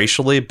life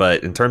racially.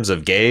 But in terms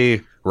of gay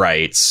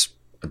rights,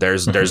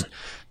 there's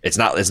it's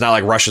not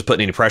like Russia's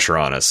putting any pressure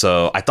on us.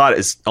 So I thought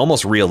it's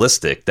almost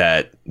realistic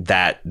that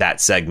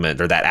segment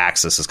or that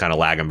axis is kind of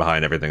lagging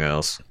behind everything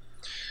else.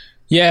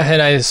 Yeah,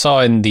 and I saw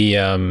in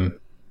the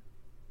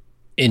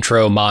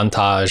intro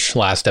montage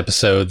last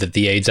episode that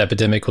the AIDS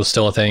epidemic was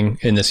still a thing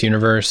in this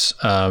universe.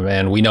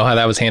 And we know how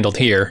that was handled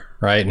here,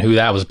 right? And who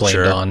that was blamed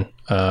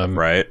on.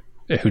 Right.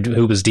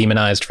 Who was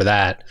demonized for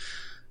that.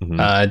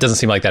 It doesn't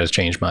seem like that has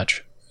changed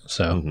much.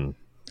 So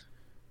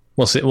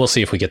we'll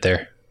see if we get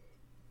there.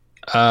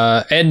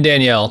 Ed and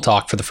Danielle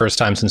talk for the first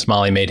time since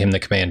Molly made him the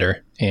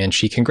commander, and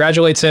she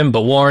congratulates him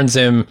but warns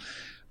him,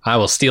 I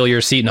will steal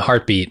your seat in a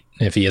heartbeat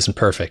if he isn't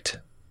perfect.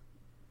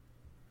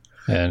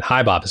 And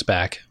Hi Bob is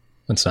back.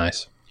 That's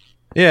nice.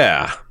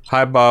 Yeah.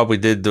 Hi Bob, we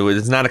did do it.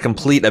 It's not a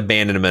complete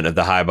abandonment of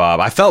the Hi Bob.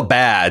 I felt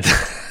bad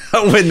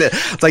when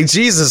it's like,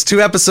 Jesus,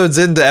 2 episodes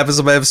into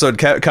episode by episode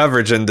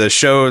coverage, and the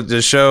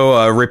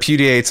show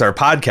repudiates our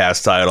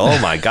podcast title. Oh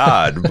my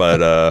God.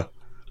 But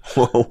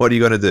what are you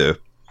going to do?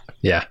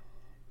 Yeah.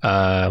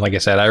 Like I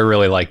said, I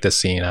really like this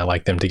scene. I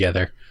like them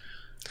together.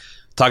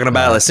 Talking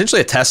about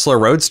essentially a Tesla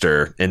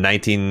Roadster in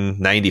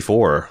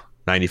 1994,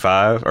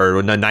 95,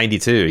 or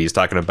 92. He's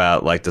talking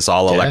about like this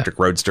all electric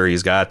Roadster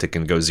he's got that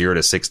can go 0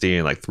 to 60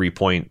 in like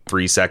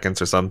 3.3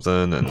 seconds or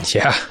something. And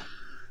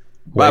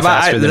way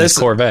faster than his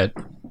Corvette.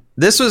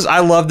 I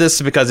love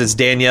this because it's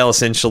Danielle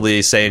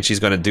essentially saying she's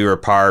going to do her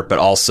part, but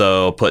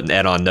also putting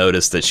Ed on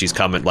notice that she's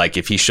coming. Like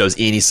if he shows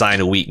any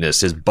sign of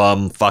weakness, his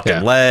bum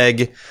fucking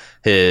leg,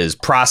 his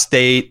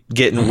prostate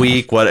getting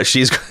weak,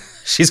 she's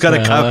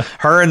going to come.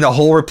 Her and the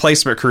whole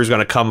replacement crew is going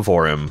to come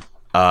for him,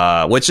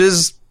 which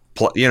is,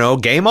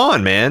 game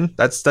on, man.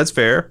 That's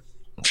fair.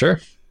 Sure.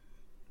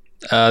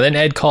 Then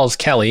Ed calls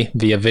Kelly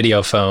via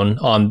video phone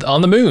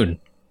on the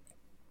moon.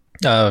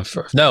 Not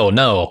from the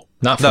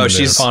moon.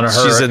 She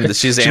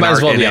might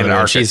as well be on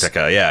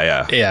Antarctica.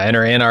 Yeah, in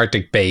her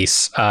Antarctic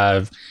base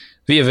via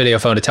video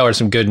phone to tell her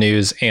some good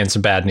news and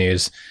some bad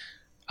news.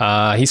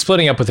 He's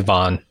splitting up with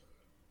Yvonne,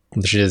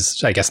 which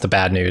is, I guess, the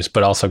bad news,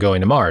 but also going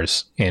to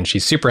Mars. And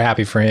she's super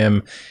happy for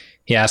him.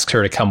 He asks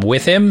her to come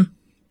with him.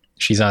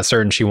 She's not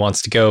certain she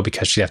wants to go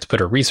because she'd have to put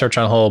her research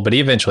on hold, but he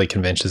eventually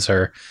convinces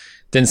her.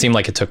 Didn't seem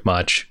like it took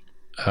much.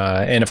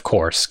 And of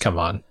course, come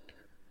on.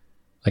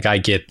 Like, I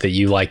get that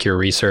you like your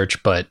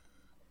research, but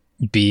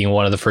being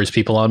one of the first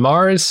people on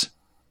Mars.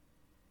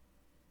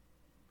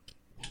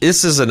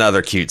 This is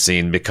another cute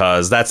scene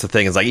because that's the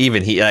thing. Is like,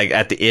 even he, like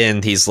at the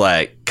end, he's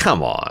like,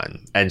 come on.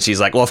 And she's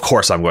like, well, of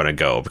course I'm going to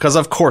go because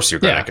of course you're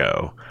going to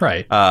go.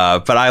 Right.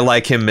 But I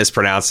like him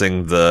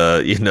mispronouncing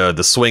the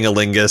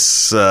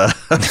swingalingus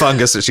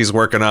fungus that she's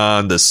working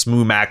on, the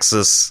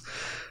smumaxis.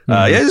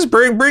 Just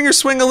bring your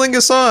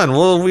swingalingus on.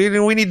 Well,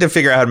 we need to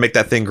figure out how to make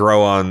that thing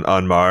grow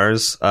on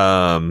Mars.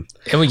 And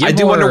we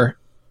get wonder.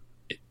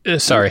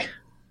 Sorry.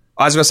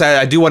 I was going to say,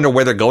 I do wonder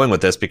where they're going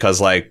with this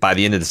because, like, by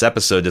the end of this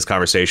episode, this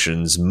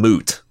conversation's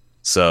moot.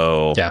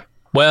 So yeah,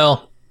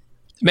 well,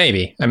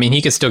 maybe. I mean,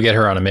 he could still get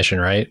her on a mission,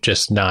 right?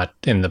 Just not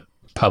in the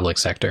public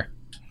sector.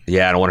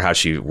 Yeah, I wonder how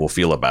she will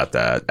feel about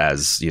that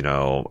as,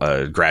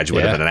 a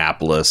graduate of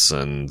Annapolis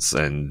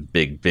and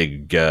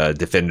big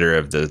defender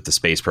of the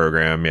space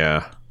program.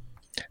 Yeah.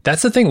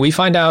 That's the thing. We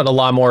find out a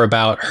lot more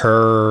about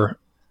her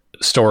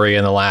story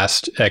in the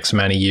last X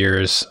amount of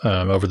years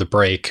over the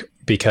break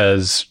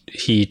because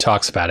he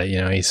talks about it.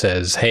 He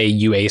says, hey,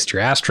 you aced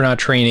your astronaut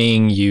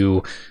training.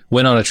 You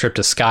went on a trip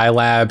to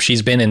Skylab.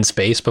 She's been in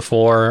space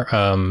before.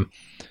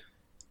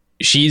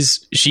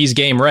 She's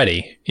game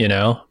ready,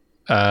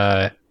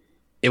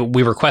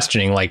 we were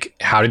questioning, like,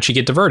 how did she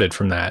get diverted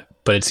from that?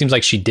 But it seems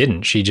like she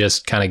didn't. She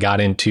just kind of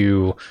got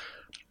into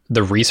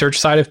the research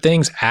side of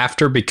things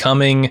after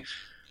becoming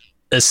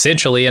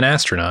essentially an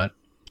astronaut.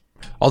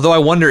 Although I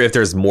wonder if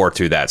there's more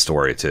to that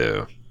story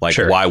too. Like,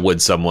 sure. Why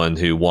would someone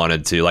who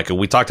wanted to, like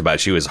we talked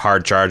about, she was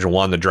hard charged and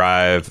wanted to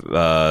drive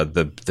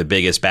the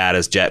biggest,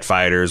 baddest jet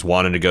fighters,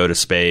 wanted to go to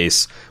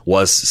space,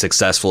 was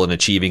successful in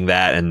achieving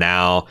that. And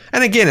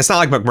again, it's not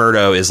like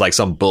McMurdo is like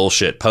some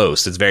bullshit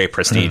post. It's very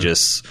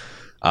prestigious.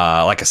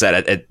 Like I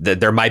said,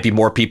 there might be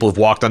more people who've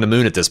walked on the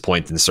moon at this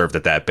point than served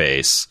at that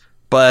base.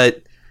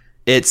 But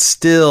it's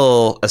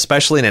still,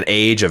 especially in an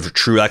age of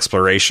true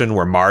exploration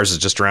where Mars is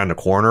just around the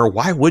corner,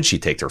 why would she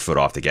take her foot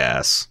off the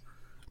gas?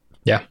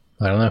 Yeah,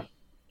 I don't know.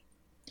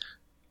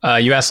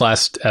 You asked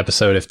last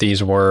episode if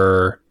these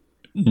were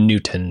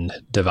Newton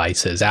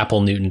devices,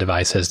 Apple Newton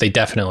devices. They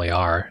definitely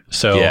are.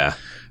 So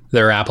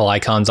there are Apple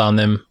icons on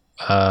them,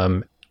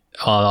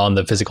 on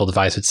the physical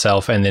device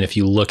itself. And then if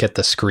you look at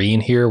the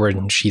screen here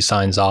when she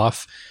signs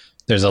off,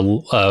 there's a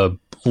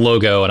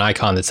logo, an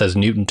icon that says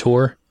Newton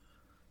Tour.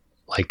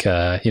 Like,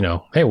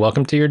 hey,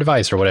 welcome to your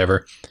device or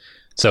whatever.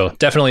 So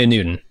definitely a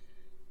Newton.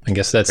 I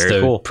guess that's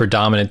very cool.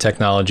 Predominant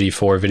technology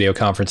for video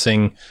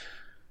conferencing.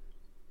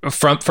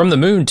 From the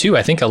moon, too.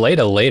 I think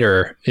Aleda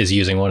later is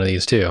using one of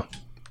these, too,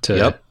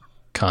 to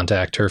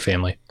contact her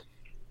family.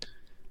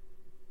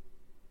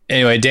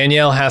 Anyway,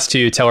 Danielle has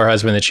to tell her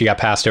husband that she got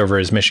passed over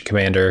as mission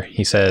commander.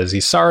 He says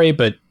he's sorry,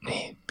 but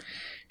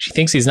she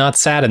thinks he's not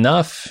sad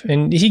enough.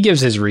 And he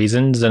gives his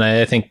reasons, and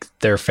I think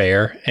they're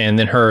fair. And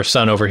then her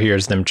son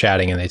overhears them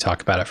chatting, and they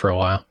talk about it for a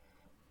while.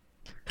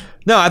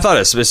 No, I thought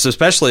it's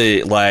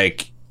especially,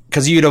 like,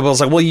 because Yuta was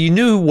like, well, you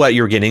knew what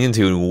you were getting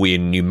into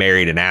when you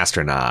married an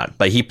astronaut.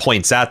 But he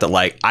points out that,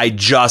 like, I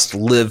just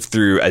lived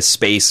through a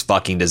space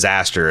fucking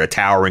disaster, a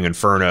towering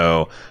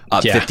inferno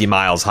up 50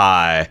 miles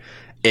high.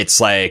 It's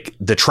like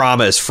the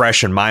trauma is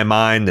fresh in my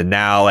mind. And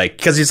now, like,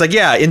 because he's like,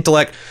 yeah,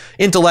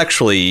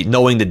 intellectually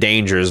knowing the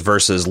dangers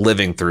versus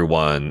living through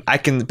one. I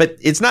can, but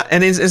it's not,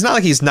 and it's not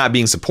like he's not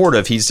being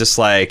supportive. He's just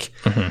like,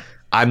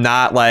 I'm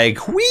not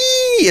like,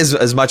 wee,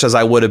 as much as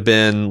I would have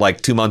been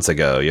like 2 months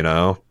ago, you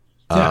know?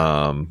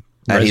 Yeah.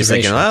 And he's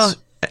thinking, well,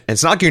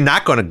 it's not like you're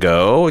not going to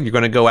go. You're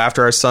going to go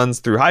after our sons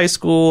through high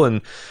school.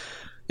 And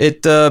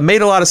it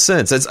made a lot of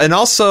sense. And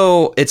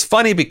also, it's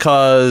funny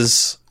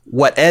because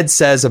what Ed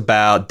says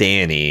about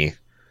Danny,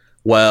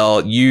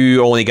 well,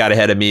 you only got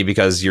ahead of me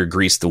because you're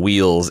greased the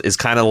wheels, is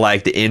kind of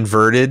like the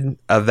inverted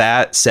of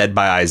that said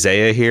by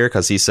Isaiah here,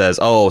 because he says,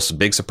 oh, it's a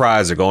big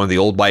surprise. They're going to the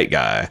old white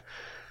guy.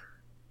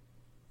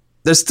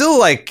 There's still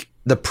like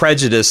the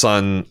prejudice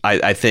on,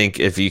 I think,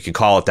 if you can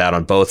call it that,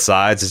 on both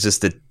sides. It's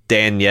just that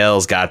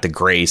Danielle's got the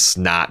grace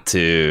not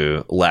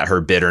to let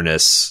her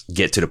bitterness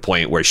get to the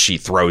point where she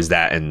throws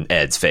that in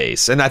Ed's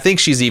face. And I think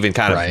she's even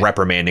kind of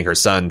reprimanding her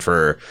son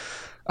for,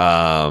 or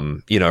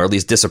at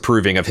least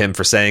disapproving of him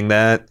for saying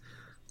that.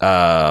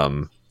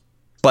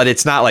 But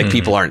it's not like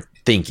people aren't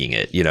thinking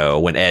it,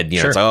 when Ed,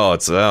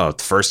 it's the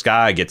first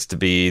guy gets to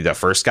be the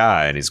first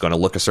guy and he's going to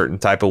look a certain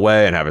type of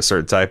way and have a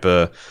certain type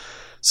of,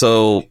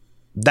 so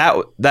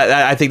that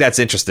I think that's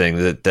interesting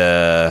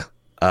that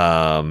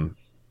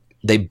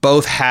they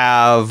both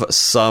have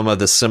some of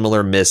the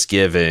similar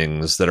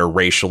misgivings that are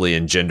racially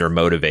and gender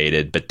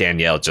motivated, but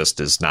Danielle just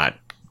is not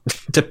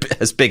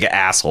as big an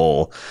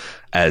asshole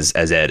as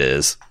Ed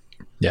is.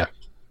 Yeah.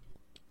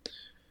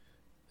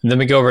 And then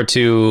we go over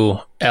to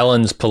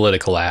Ellen's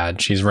political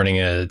ad. She's running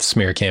a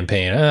smear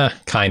campaign,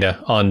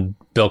 kinda, on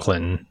Bill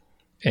Clinton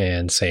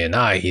and saying,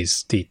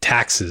 he's the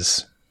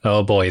taxes.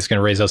 Oh boy, he's going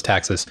to raise those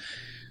taxes.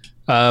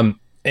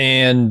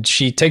 And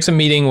she takes a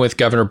meeting with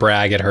Governor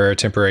Bragg at her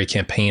temporary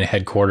campaign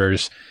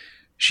headquarters.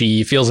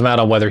 She feels him out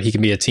on whether he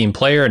can be a team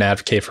player and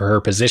advocate for her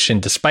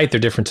position despite their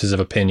differences of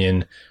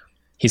opinion.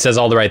 He says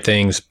all the right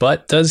things,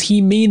 but does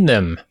he mean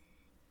them?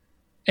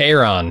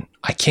 Aaron,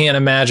 I can't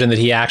imagine that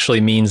he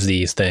actually means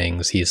these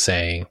things he's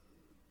saying.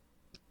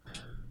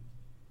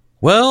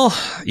 Well,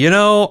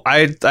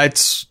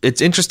 it's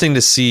interesting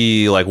to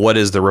see, like, what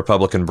is the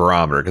Republican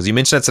barometer? Because you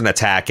mentioned it's an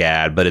attack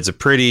ad, but it's a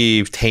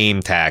pretty tame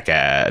attack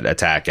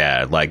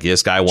ad. Like,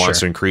 this guy wants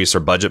to increase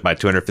our budget by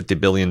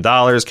 $250 billion.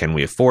 Can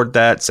we afford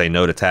that? Say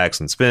no to tax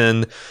and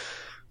spend.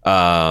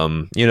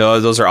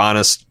 Those are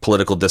honest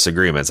political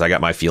disagreements. I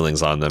got my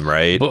feelings on them,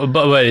 right?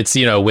 But it's,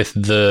 with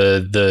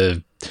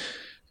the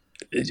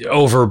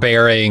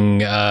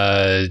overbearing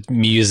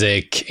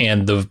music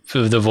and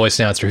the voice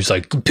announcer who's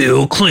like,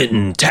 Bill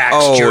Clinton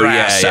taxed your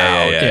ass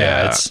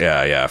out.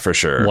 Yeah, for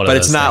sure. But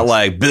it's not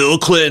like Bill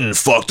Clinton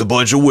fucked a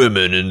bunch of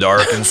women in the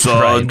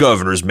Arkansas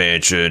governor's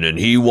mansion, and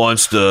he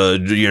wants to,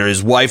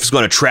 his wife's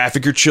going to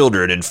traffic your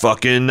children in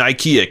fucking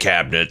IKEA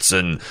cabinets,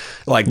 and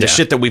like the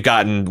shit that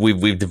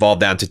we've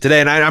devolved down to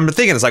today. And I'm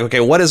thinking, it's like, okay,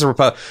 what does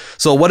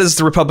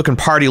the Republican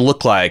Party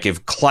look like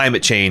if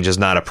climate change is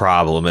not a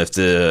problem?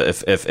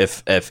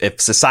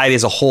 If society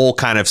as a whole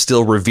kind of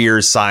still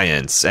reveres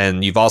science,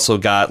 and you've also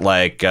got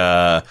like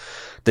the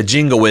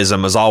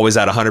jingoism is always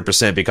at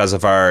 100% because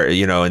of our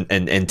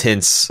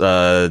intense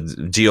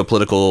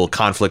geopolitical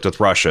conflict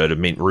with Russia.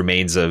 It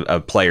remains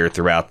a player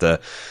throughout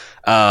the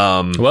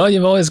well,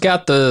 you've always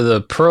got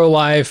the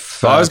pro-life,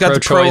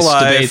 pro-choice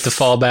debate to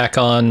fall back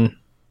on.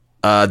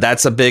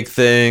 That's a big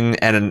thing,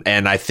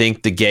 and I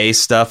think the gay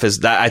stuff is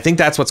that. I think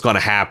that's what's going to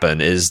happen,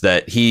 is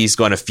that he's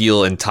going to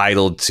feel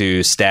entitled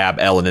to stab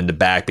Ellen in the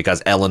back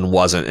because Ellen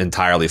wasn't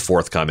entirely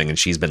forthcoming and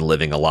she's been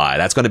living a lie.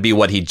 That's going to be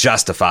what he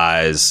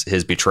justifies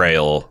his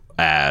betrayal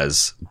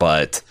as.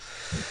 But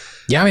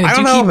yeah, I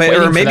don't know,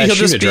 or maybe he'll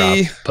just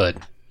be. But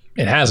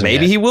it hasn't.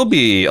 Maybe yet. He will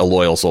be a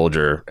loyal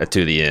soldier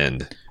to the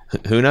end.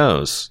 Who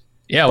knows?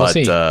 Yeah, we'll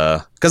see.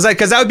 Because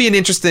that would be an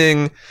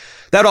interesting.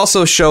 That would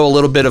also show a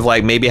little bit of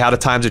like maybe how the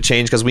times have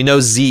changed, because we know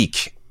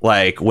Zeke,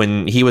 like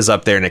when he was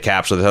up there in the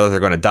capsule, they thought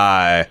they're going to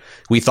die.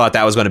 We thought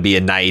that was going to be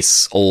a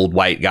nice old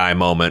white guy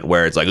moment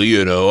where it's like,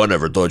 I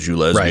never thought you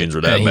lesbians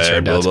were that bad. He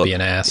turned out to be an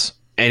ass.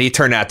 And he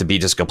turned out to be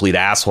just a complete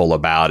asshole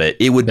about it.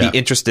 It would be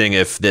interesting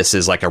if this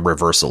is like a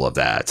reversal of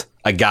that.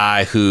 A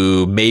guy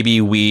who maybe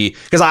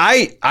because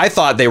I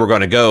thought they were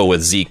going to go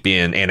with Zeke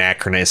being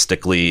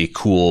anachronistically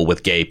cool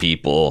with gay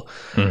people.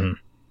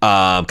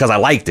 Because I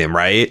liked him,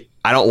 right?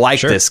 I don't like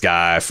this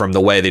guy from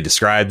the way they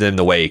described him,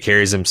 the way he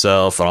carries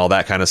himself and all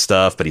that kind of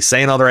stuff, but he's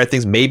saying all the right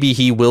things. Maybe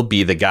he will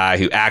be the guy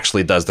who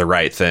actually does the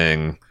right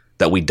thing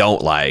that we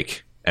don't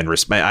like and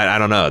respect. I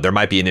don't know. There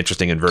might be an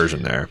interesting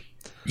inversion there.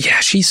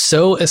 Yeah, she's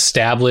so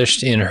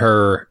established in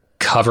her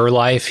cover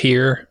life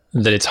here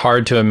that it's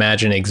hard to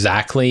imagine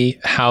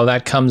exactly how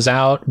that comes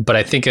out. But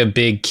I think a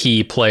big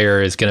key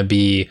player is going to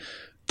be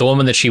the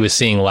woman that she was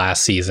seeing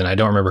last season. I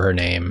don't remember her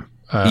name.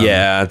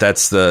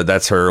 That's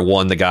her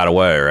one that got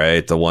away,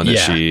 right? The one that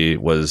she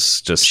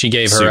was just she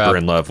gave super her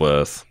in love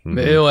with.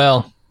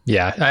 Well,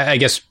 yeah, I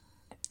guess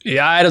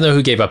Yeah, I don't know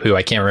who gave up who.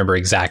 I can't remember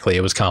exactly.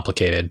 It was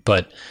complicated,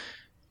 but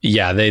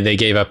yeah, they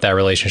gave up that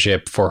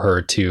relationship for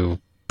her to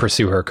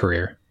pursue her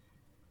career.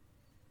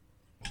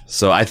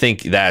 So I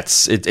think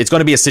it's going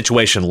to be a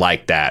situation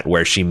like that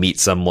where she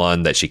meets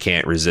someone that she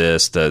can't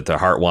resist. The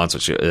heart wants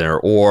what she,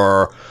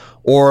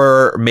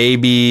 or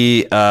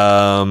maybe.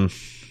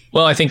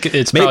 Well, I think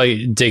it's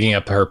probably digging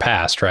up her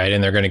past, right?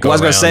 And they're going to go. Well,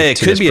 I was going to say it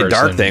could be a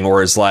dark person. thing,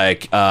 where it's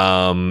like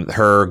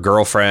her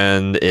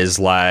girlfriend is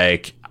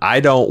like,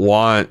 I don't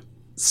want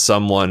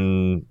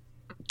someone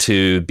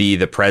to be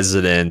the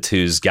president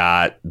who's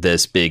got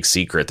this big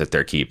secret that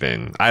they're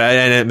keeping.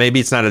 And maybe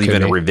it's not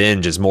even a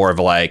revenge; it's more of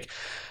like,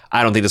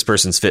 I don't think this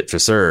person's fit to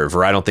serve,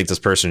 or I don't think this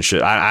person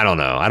should. I don't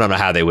know. I don't know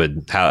how they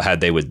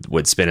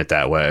would spin it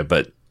that way,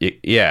 but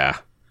yeah.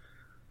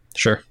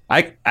 Sure.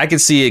 I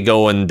could see it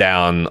going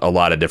down a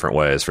lot of different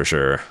ways for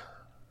sure.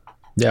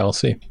 Yeah, we'll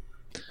see.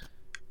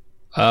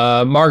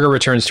 Margot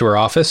returns to her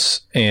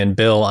office, and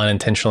Bill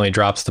unintentionally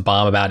drops the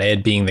bomb about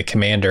Ed being the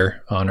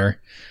commander on her.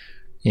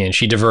 And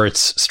she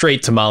diverts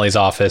straight to Molly's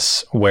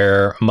office,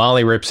 where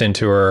Molly rips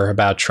into her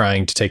about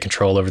trying to take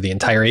control over the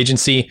entire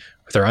agency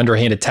with her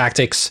underhanded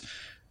tactics.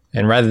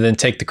 And rather than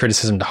take the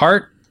criticism to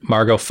heart,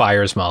 Margot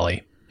fires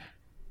Molly.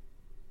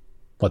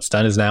 What's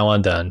done is now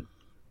undone.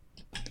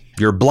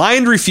 Your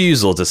blind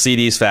refusal to see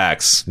these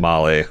facts,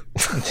 Molly.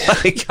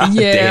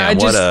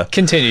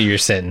 Continue your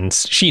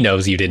sentence. She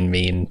knows you didn't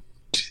mean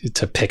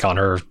to pick on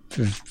her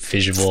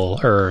visual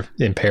or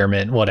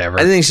impairment, whatever.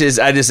 I think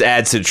I just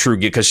add to true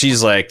because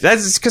she's like,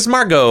 that's because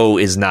Margot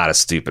is not a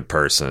stupid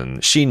person.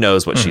 She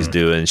knows what she's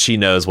doing. She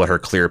knows what her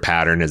clear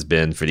pattern has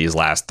been for these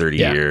last 30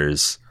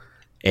 years.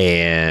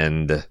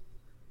 And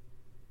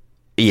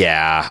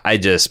yeah, I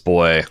just,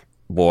 boy.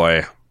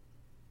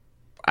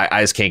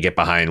 I just can't get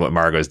behind what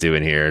Margot's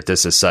doing here.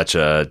 This is such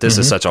a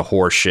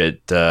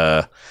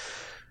horseshit.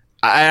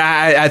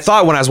 I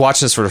thought when I was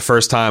watching this for the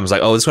first time, I was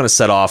like, oh, it's going to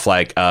set off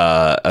like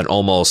an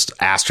almost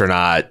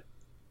astronaut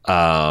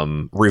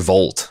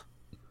revolt.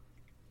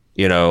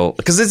 You know,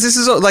 because this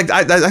is like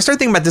I started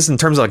thinking about this in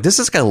terms of like this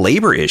is like a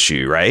labor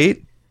issue,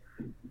 right?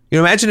 You know,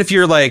 imagine if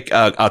you're like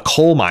a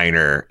coal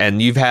miner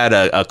and you've had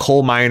a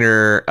coal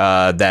miner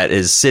that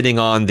is sitting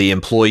on the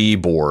employee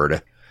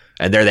board.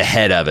 And they're the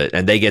head of it,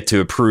 and they get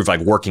to approve like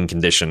working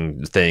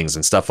condition things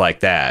and stuff like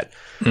that.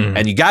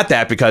 And you got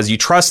that because you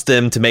trust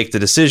them to make the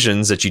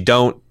decisions that you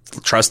don't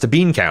trust the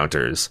bean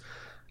counters.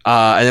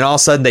 And then all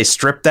of a sudden they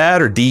strip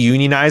that or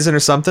deunionize it or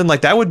something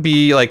like that would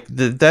be like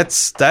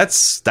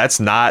that's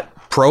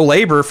not pro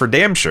labor for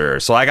damn sure.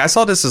 So like I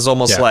saw this as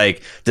almost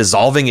like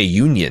dissolving a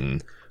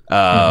union.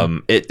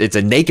 It's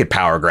a naked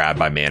power grab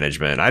by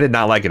management. I did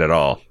not like it at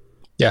all.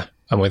 Yeah,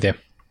 I'm with you.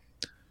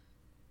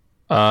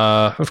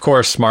 Of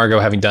course, Margot,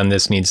 having done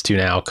this, needs to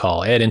now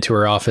call Ed into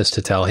her office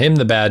to tell him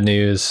the bad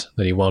news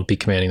that he won't be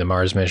commanding the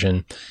Mars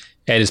mission.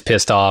 Ed is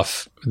pissed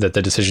off that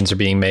the decisions are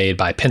being made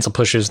by pencil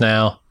pushers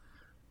now.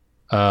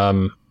 Yeah,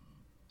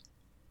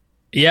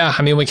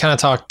 I mean, we kind of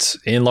talked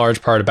in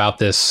large part about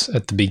this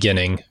at the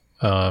beginning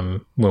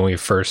when we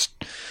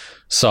first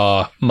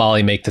saw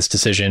Molly make this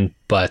decision.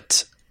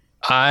 But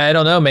I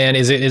don't know, man.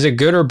 Is it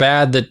good or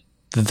bad that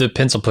the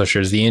pencil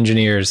pushers, the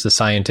engineers, the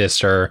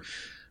scientists are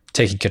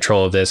taking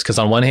control of this? Because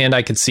on one hand,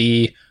 I could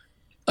see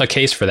a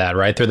case for that,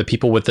 right? They're the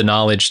people with the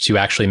knowledge to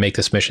actually make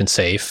this mission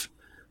safe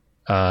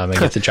and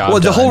get the job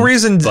done. the whole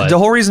reason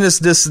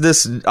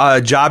this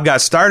job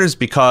got started is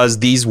because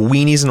these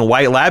weenies in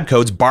white lab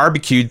coats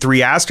barbecued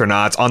 3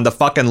 astronauts on the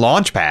fucking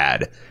launch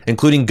pad,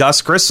 including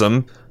Gus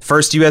Grissom,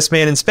 first U.S.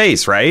 man in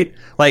space, right?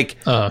 Like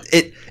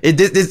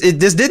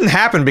this didn't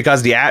happen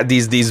because these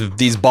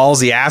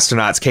ballsy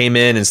astronauts came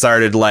in and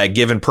started like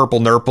giving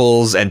purple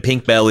nurples and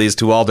pink bellies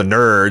to all the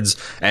nerds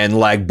and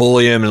like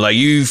bully them and like,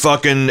 you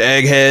fucking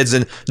eggheads.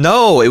 And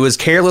no, it was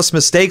careless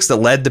mistakes that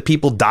led to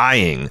people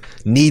dying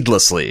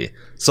needlessly.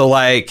 So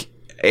like,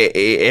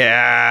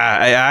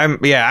 I'm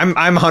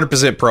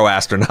 100% pro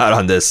astronaut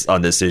on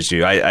this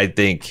issue. I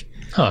think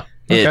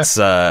it's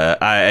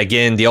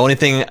again, the only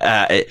thing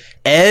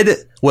Ed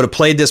would have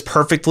played this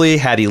perfectly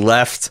had he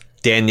left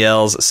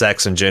Danielle's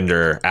sex and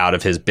gender out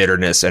of his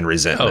bitterness and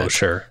resentment. Oh,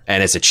 sure.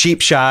 And it's a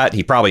cheap shot.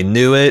 He probably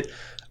knew it.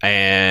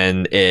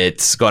 And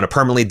it's going to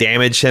permanently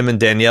damage him and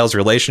Danielle's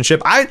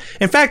relationship.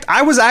 In fact,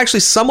 I was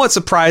actually somewhat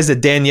surprised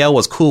that Danielle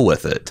was cool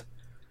with it.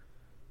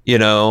 You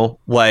know,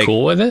 like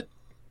cool with it?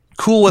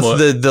 Cool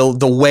with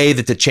the way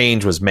that the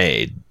change was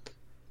made.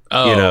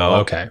 Oh, you know?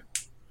 Okay.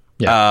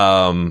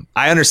 Yeah.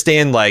 I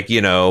understand, like,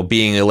 you know,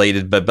 being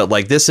elated, but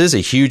like this is a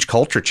huge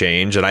culture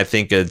change, and I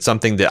think it's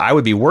something that I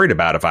would be worried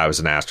about if I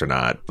was an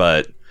astronaut.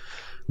 But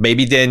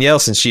maybe Danielle,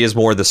 since she is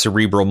more the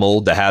cerebral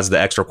mold that has the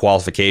extra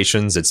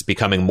qualifications, it's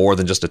becoming more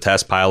than just a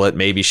test pilot.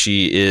 Maybe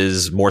she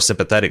is more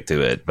sympathetic to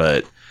it.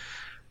 But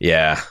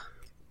yeah,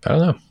 I don't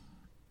know.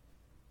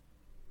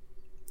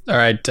 All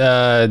right,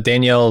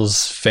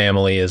 Danielle's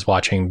family is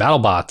watching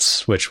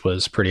BattleBots, which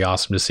was pretty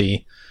awesome to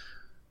see.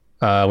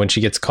 When she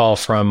gets a call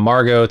from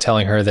Margot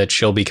telling her that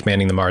she'll be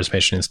commanding the Mars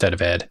mission instead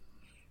of Ed.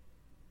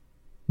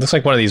 Looks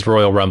like one of these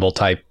Royal Rumble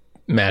type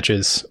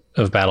matches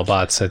of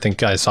BattleBots. I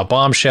think I saw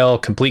Bombshell,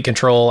 Complete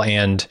Control,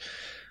 and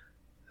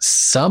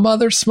some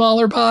other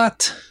smaller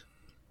bot.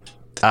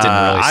 Didn't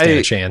really stand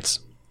a chance.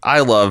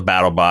 I love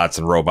BattleBots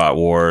and Robot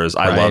Wars.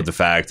 I love the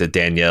fact that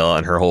Danielle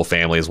and her whole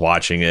family is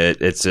watching it.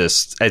 It's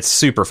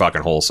super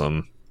fucking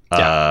wholesome.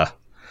 Yeah.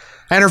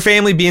 And her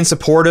family being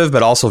supportive,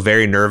 but also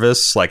very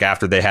nervous. Like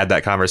after they had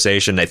that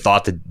conversation, they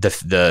thought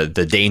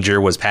the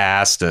danger was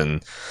past,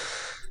 and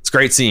it's a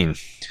great scene.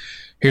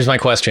 Here's my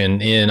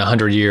question. In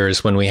 100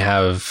 years, when we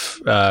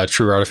have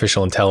true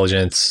artificial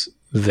intelligence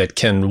that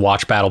can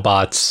watch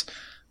BattleBots,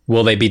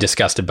 will they be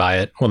disgusted by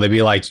it? Will they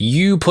be like,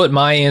 you put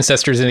my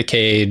ancestors in a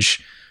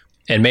cage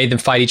and made them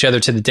fight each other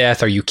to the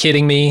death? Are you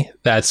kidding me?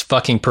 That's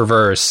fucking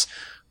perverse.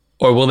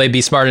 Or will they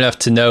be smart enough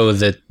to know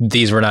that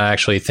these were not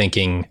actually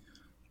thinking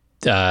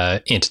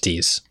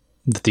entities,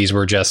 that these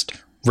were just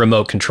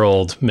remote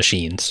controlled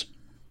machines?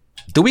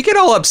 Do we get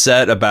all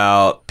upset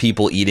about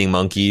people eating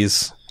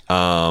monkeys?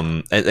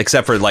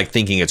 Except for like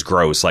thinking it's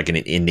gross, like in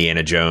an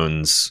Indiana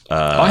Jones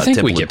I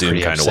think we get Doom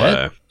pretty kind upset.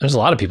 of way. There's a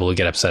lot of people who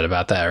get upset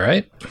about that,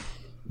 right?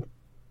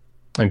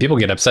 I mean, people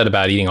get upset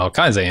about eating all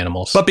kinds of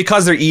animals. But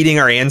because they're eating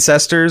our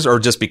ancestors, or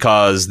just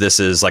because this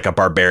is like a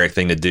barbaric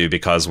thing to do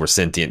because we're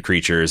sentient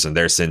creatures and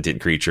they're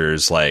sentient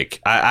creatures, like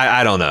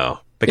I don't know.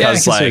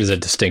 Because I guess there's a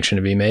distinction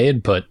to be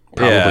made, but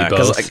probably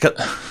both.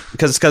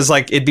 Because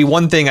like it'd be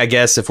one thing, I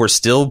guess, if we're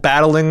still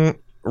battling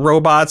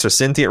robots or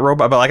sentient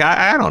robot, but like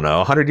I don't know,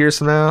 100 years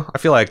from now, I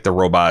feel like the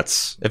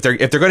robots, if they're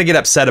going to get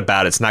upset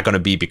about it, it's not going to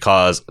be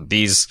because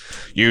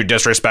you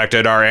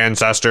disrespected our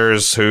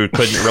ancestors who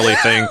couldn't really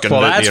think. And well,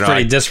 that's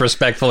pretty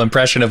disrespectful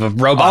impression of a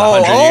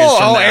robot. 100 years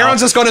from now.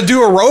 Aaron's just going to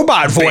do a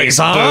robot voice,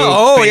 huh?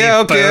 Boop, beep,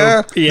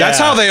 okay. Yeah. That's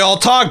how they all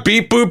talk.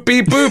 Beep boop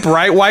beep boop.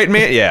 Right, white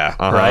man. Yeah.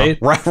 Right.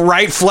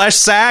 Right. Flesh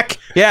sack.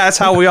 Yeah, that's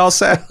how we all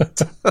said.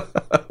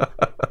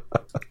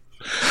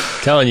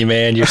 Telling you,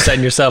 man, you're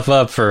setting yourself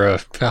up for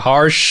a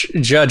harsh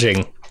judging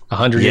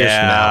 100 years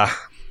from now.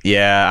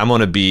 Yeah, I'm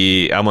gonna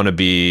be one of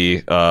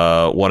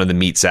the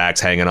meat sacks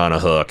hanging on a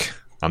hook.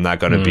 I'm not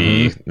gonna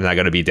be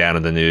down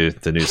in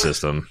the new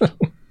system.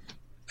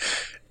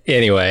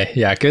 Anyway,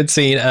 yeah, good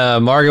scene.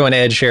 Margot and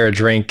Ed share a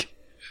drink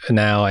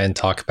now and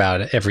talk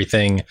about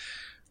everything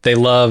they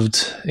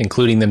loved,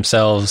 including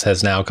themselves,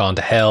 has now gone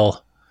to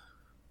hell.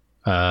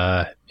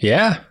 Yeah.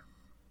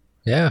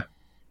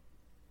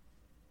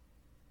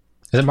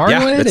 Is it Margot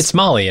and Ed? It's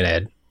Molly and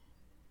Ed.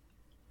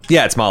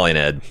 Yeah, it's Molly and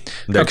Ed.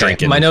 They're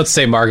drinking. My notes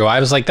say Margot. I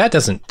was like, that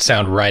doesn't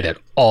sound right at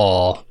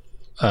all.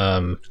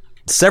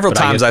 Several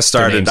times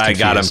I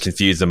got them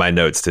confused in my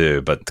notes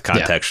too, but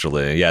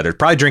contextually, they're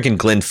probably drinking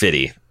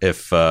Glenfiddich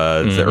if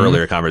the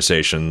earlier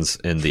conversations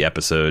in the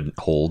episode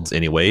holds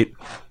any weight.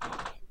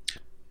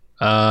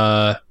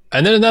 And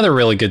then another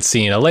really good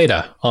scene,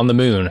 Aleda on the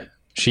moon.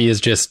 She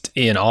is just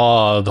in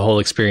awe of the whole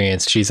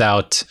experience. She's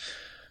out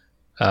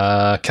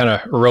kind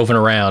of roving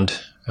around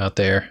out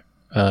there.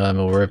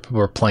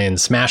 We're playing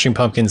Smashing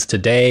Pumpkins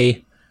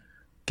today,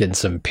 getting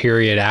some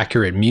period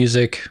accurate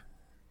music.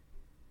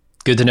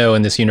 Good to know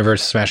in this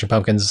universe, Smashing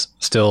Pumpkins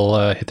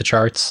still hit the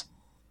charts.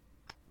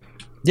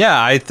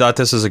 Yeah, I thought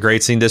this was a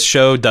great scene. This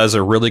show does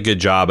a really good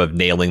job of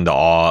nailing the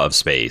awe of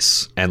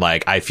space. And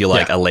like, I feel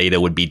like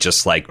Aleda would be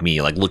just like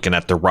me, like looking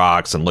at the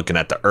rocks and looking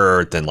at the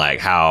earth and like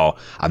how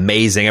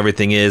amazing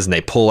everything is. And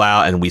they pull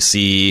out and we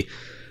see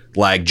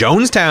like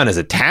Jonestown is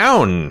a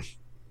town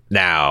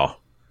now.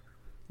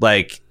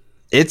 Like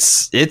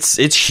it's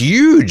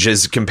huge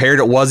as compared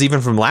to it was even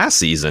from last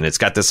season. It's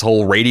got this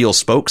whole radial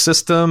spoke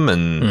system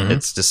and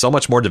it's just so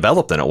much more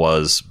developed than it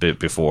was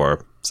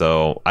before.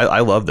 So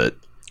I loved it.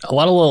 A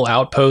lot of little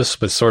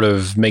outposts with sort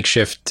of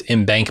makeshift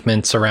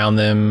embankments around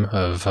them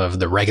of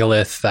the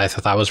regolith that I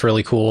thought was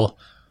really cool.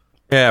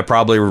 Yeah,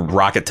 probably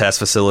rocket test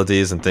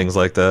facilities and things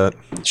like that.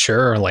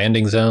 Sure,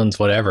 landing zones,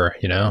 whatever,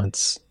 you know. I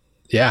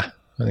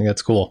think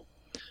that's cool.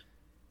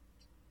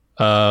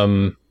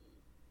 So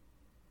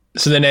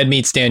then Ed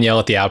meets Danielle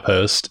at the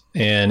outpost,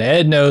 and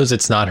Ed knows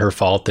it's not her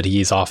fault that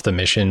he's off the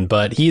mission,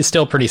 but he's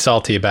still pretty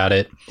salty about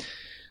it.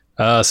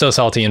 So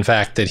salty, in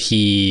fact, that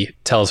he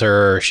tells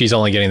her she's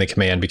only getting the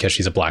command because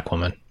she's a black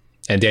woman.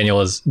 And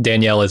Danielle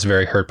is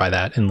very hurt by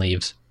that and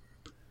leaves.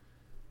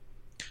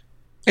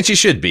 And she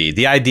should be.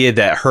 The idea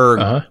that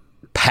her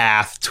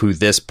path to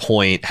this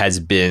point has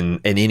been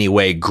in any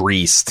way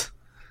greased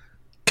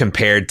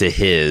compared to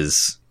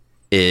his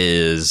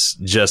is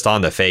just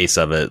on the face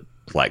of it,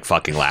 like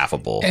fucking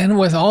laughable. And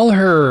with all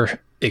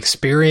her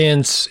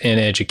experience and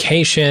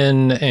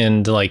education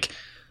and like,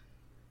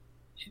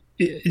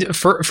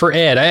 for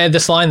Ed, I had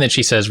this line that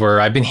she says where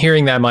I've been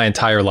hearing that my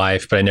entire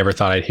life, but I never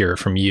thought I'd hear it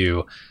from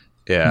you.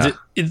 Yeah.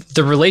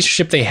 The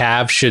relationship they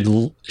have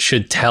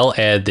should tell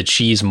Ed that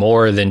she's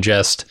more than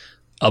just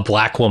a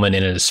black woman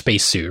in a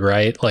spacesuit,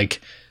 right?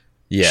 Like,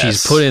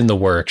 she's put in the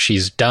work.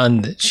 She's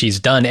done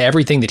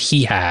everything that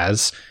he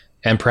has,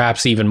 and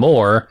perhaps even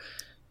more.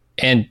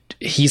 And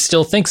he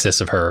still thinks this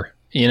of her,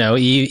 you know,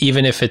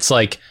 even if it's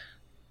like,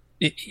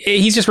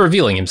 he's just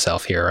revealing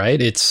himself here,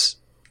 right? It's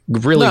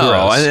really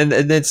gross. And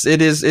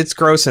it's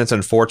gross and it's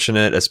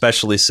unfortunate,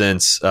 especially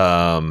since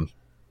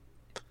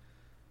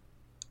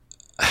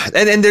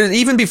and there,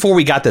 even before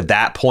we got to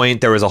that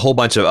point, there was a whole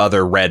bunch of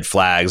other red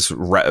flags,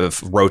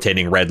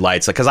 rotating red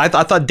lights. Because I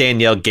thought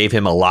Danielle gave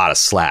him a lot of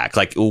slack.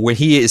 Like when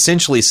he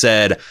essentially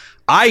said,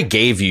 I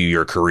gave you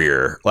your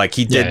career. Like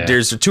he did. Yeah.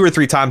 There's 2 or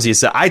 3 times he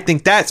said, I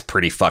think that's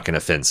pretty fucking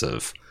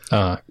offensive.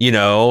 You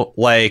know,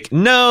 like,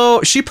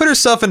 no, she put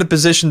herself in a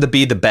position to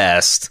be the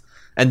best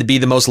and to be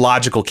the most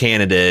logical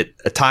candidate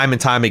time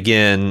and time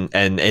again.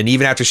 And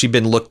even after she'd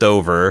been looked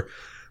over.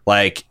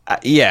 Like,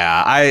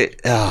 yeah,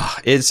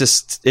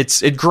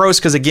 it's gross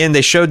because, again,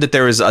 they showed that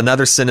there was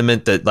another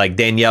sentiment that, like,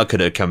 Danielle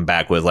could have come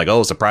back with, like,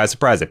 oh, surprise,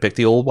 surprise, I picked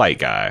the old white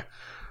guy.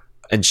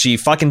 And she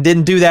fucking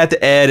didn't do that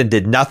to Ed and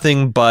did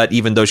nothing but,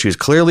 even though she was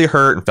clearly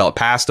hurt and felt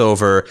passed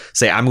over,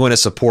 say, I'm going to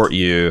support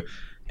you.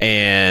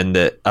 And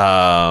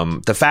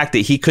the fact that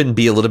he couldn't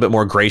be a little bit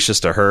more gracious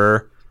to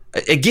her,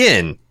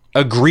 again,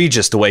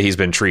 egregious the way he's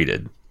been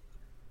treated.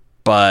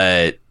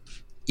 But...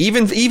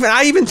 Even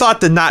I even thought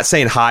that not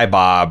saying hi,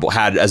 Bob,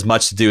 had as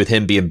much to do with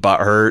him being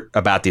butthurt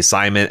about the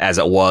assignment as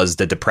it was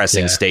the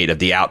depressing state of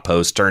the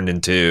outpost turned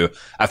into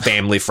a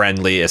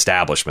family-friendly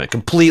establishment.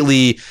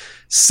 Completely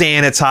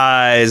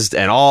sanitized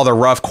and all the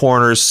rough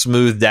corners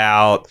smoothed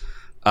out.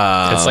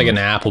 It's like an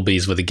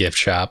Applebee's with a gift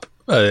shop.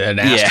 An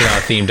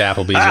astronaut-themed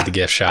Applebee's with a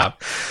gift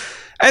shop.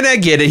 And I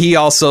get it. He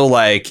also,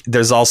 like,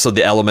 there's also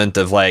the element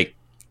of, like,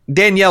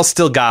 Danielle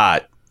still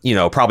got, you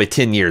know, probably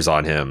 10 years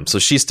on him. So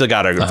she's still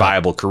got a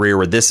viable career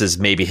where this is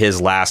maybe his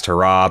last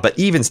hurrah. But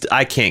even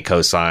I can't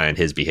co-sign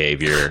his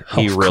behavior.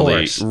 He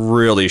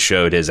really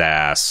showed his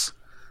ass.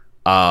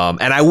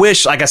 And I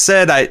wish, like I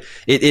said,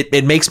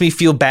 it makes me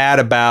feel bad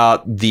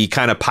about the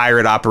kind of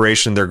pirate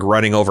operation they're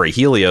running over at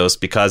Helios,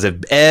 because if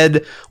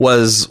Ed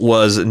was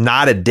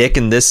not a dick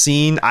in this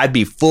scene, I'd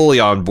be fully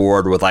on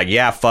board with, like,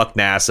 yeah, fuck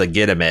NASA,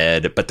 get him,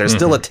 Ed. But there's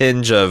still a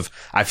tinge of,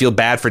 I feel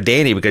bad for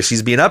Danny because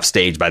she's being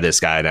upstaged by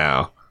this guy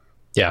now.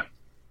 Yeah.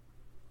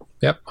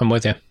 Yep, I'm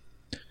with you. All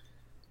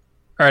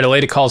right,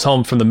 Aleida calls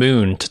home from the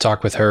moon to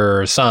talk with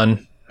her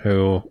son,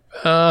 who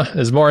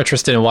is more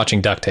interested in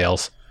watching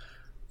DuckTales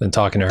than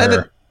talking to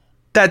her.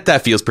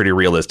 That feels pretty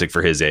realistic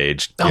for his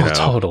age. You know?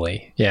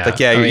 Totally. Yeah. Like,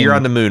 yeah, you're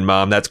on the moon,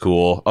 Mom. That's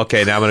cool.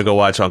 Okay, now I'm going to go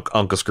watch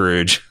Uncle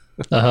Scrooge.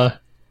 Her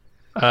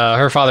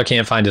father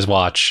can't find his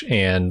watch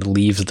and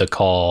leaves the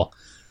call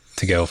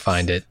to go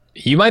find it.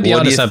 You might be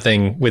onto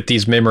something with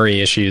these memory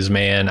issues,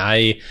 man.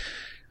 I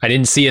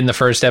didn't see it in the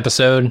first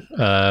episode,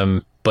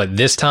 but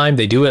this time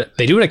they do it.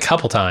 They do it a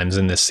couple times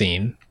in this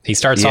scene. He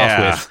starts off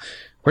with,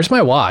 "Where's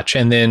my watch?"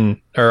 and then,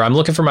 or "I'm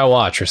looking for my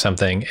watch" or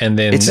something, and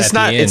then it's just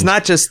not. It's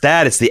not just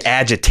that. It's the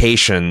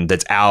agitation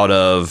that's out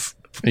of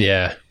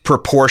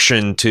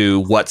proportion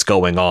to what's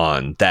going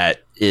on.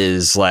 That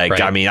is like,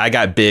 right. I mean, I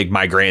got big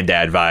my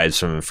granddad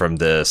vibes from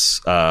this,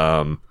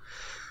 and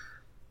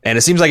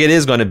it seems like it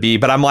is going to be.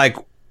 But I'm like,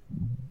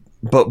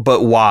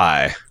 but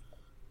why?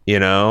 You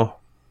know.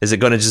 Is it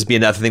going to just be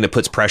another thing that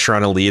puts pressure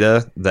on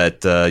Aleida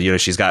that, you know,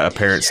 she's got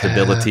apparent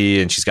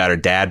stability and she's got her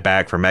dad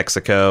back from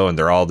Mexico and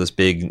they're all this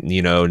big,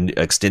 you know,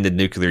 extended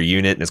nuclear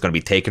unit and it's going to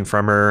be taken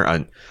from her.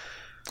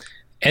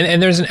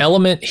 And there's an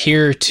element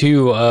here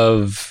too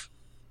of,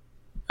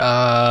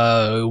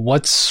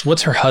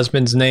 what's her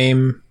husband's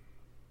name?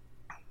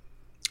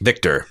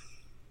 Victor.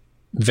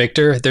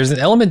 There's an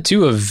element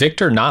too of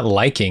Victor not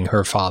liking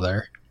her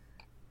father,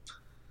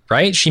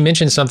 right? She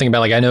mentioned something about,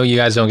 like, I know you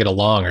guys don't get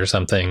along or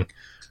something.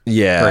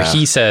 Yeah. Or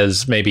he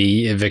says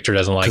maybe Victor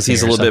doesn't like, because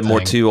he's a little bit more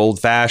too old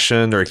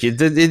fashioned, or if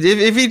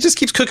he just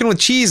keeps cooking with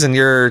cheese and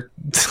you're,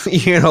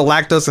 you know,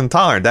 lactose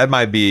intolerant, that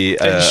might be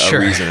a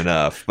reason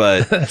enough.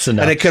 But that's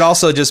enough. And it could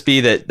also just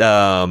be that,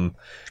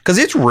 because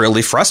it's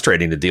really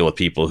frustrating to deal with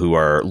people who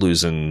are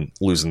losing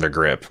their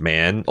grip,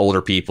 man.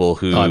 Older people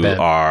who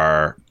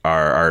are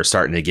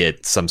starting to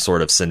get some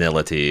sort of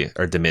senility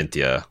or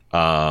dementia.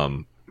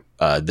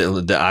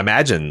 I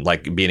imagine,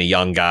 like, being a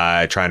young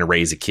guy trying to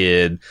raise a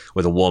kid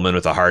with a woman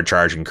with a hard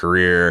charging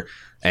career,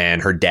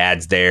 and her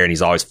dad's there and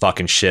he's always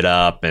fucking shit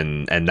up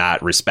and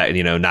not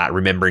not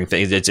remembering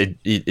things.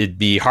 It'd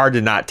be hard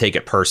to not take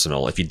it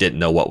personal if you didn't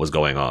know what was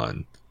going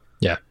on.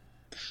 Yeah.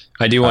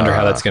 I do wonder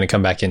how that's going to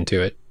come back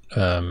into it.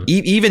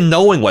 Even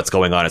knowing what's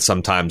going on, it's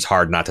sometimes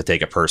hard not to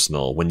take it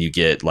personal when you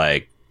get,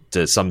 like,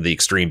 to some of the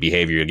extreme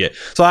behavior you get.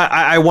 So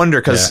I wonder,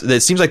 because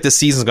it seems like this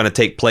season is going to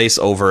take place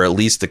over at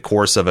least the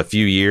course of a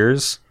few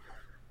years.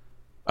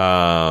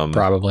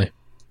 Probably.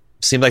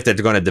 Seems like they're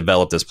going to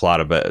develop this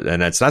plot a bit,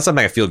 and it's not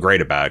something I feel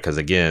great about, because,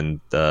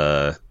 again,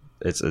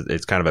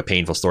 it's kind of a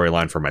painful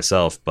storyline for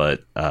myself,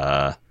 but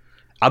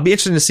I'll be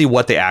interested to see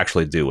what they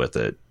actually do with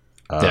it.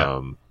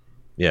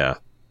 Yeah.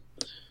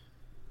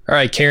 All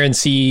right, Karen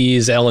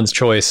sees Ellen's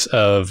choice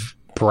of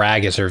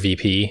Bragg as her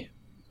VP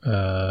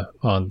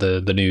on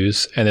the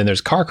news, and then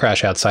there's a car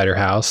crash outside her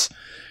house.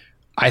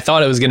 I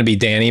thought it was going to be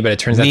Danny, but it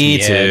turns out to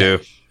be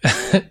Ed.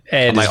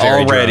 Ed is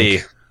very already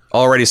drunk.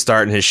 already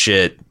starting his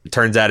shit.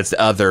 Turns out it's the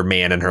other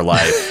man in her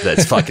life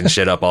that's fucking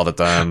shit up all the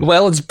time.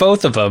 Well, it's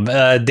both of them.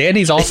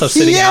 Danny's also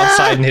sitting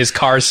outside in his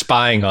car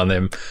spying on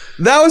them.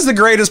 That was the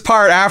greatest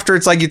part. After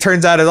it's like, it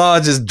turns out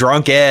it's just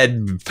drunk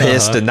Ed,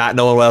 pissed and not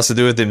knowing what else to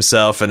do with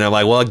himself. And they're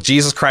like, well,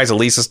 Jesus Christ, at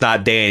least it's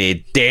not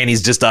Danny.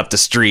 Danny's just up the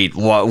street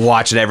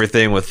watching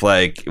everything with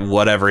like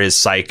whatever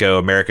his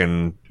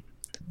American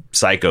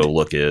Psycho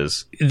look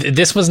is.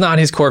 This was not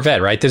his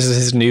Corvette, right? This is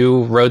his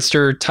new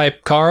Roadster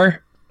type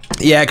car.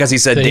 Yeah, because he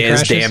said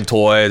Dan's damn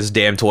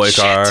toy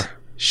car.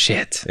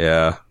 Shit.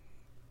 Yeah.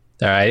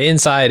 All right.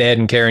 Inside, Ed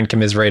and Karen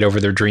commiserate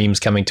over their dreams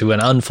coming to an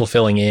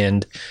unfulfilling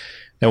end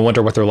and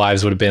wonder what their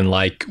lives would have been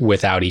like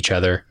without each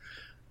other.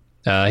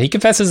 He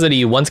confesses that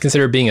he once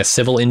considered being a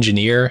civil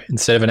engineer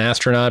instead of an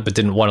astronaut, but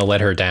didn't want to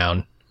let her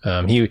down.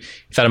 He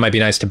thought it might be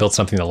nice to build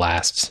something that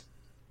lasts.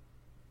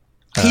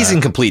 He's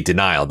in complete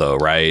denial, though,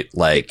 right?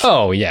 Like,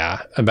 oh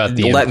yeah, about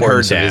the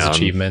importance of his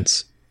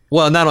achievements.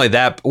 Well, not only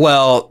that.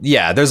 Well,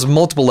 yeah, there's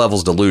multiple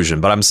levels of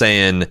delusion, but I'm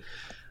saying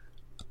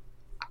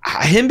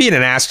him being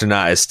an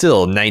astronaut is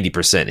still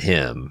 90%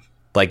 him.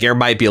 Like, there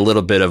might be a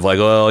little bit of like,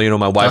 well,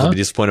 my wife will be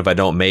disappointed if I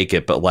don't make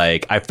it, but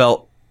like, I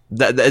felt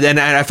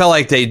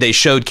like they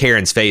showed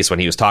Karen's face when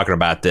he was talking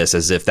about this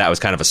as if that was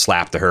kind of a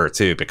slap to her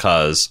too,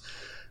 because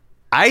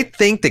I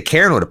think that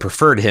Karen would have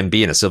preferred him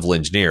being a civil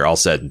engineer, all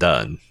said and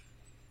done.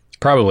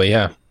 Probably,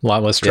 yeah. A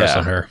lot less stress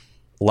on her.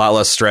 A lot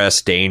less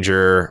stress,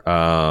 danger.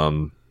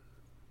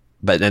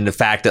 But then the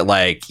fact that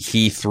like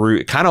he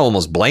kind of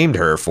almost blamed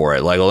her for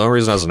it. Like, well, the only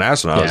reason I was an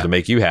astronaut was to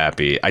make you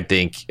happy. I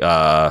think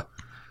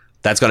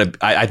that's gonna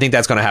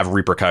have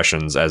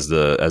repercussions as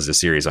the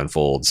series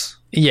unfolds.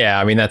 Yeah,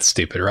 I mean, that's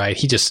stupid, right?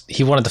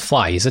 He wanted to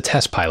fly. He's a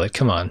test pilot.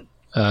 Come on.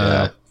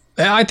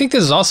 I think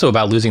this is also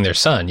about losing their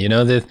son.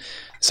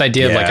 This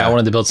idea of like, I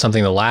wanted to build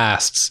something that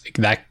lasts.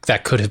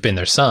 That could have been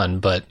their son,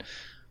 but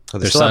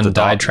their son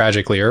died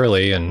tragically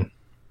early, and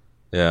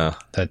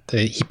that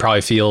he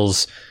probably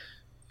feels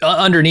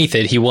underneath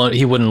it. He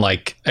wouldn't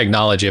like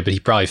acknowledge it, but he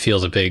probably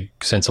feels a big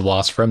sense of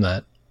loss from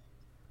that.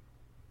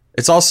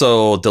 It's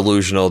also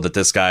delusional that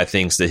this guy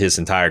thinks that his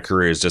entire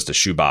career is just a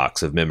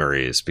shoebox of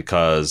memories,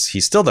 because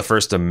he's still the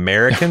first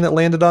American that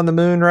landed on the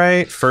moon,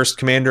 right? First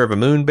commander of a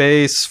moon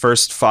base,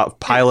 first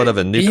pilot of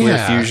a nuclear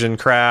fusion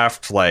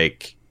craft.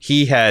 Like,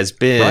 he has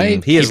been,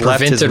 right? He has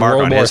left his mark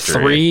on history.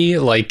 World War III.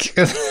 Like,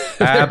 there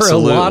are a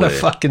lot of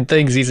fucking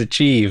things he's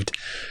achieved.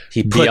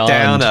 He put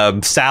down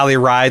a Sally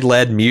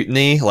Ride-led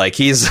mutiny. Like,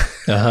 he's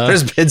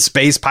there's been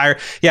space pirate.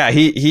 Yeah,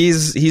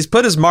 he's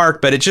put his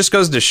mark, but it just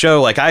goes to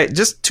show. Like,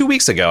 just 2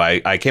 weeks ago,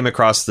 I came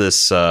across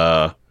this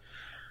account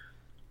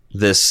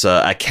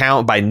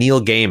by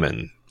Neil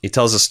Gaiman. He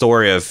tells a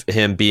story of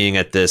him being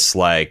at this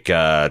like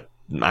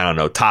I don't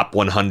know, top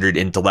 100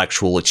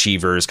 intellectual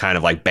achievers kind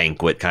of like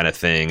banquet kind of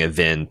thing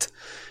event.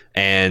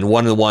 And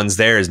one of the ones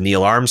there is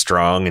Neil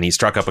Armstrong, and he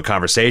struck up a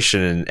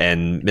conversation,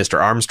 and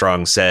Mr.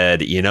 Armstrong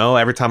said,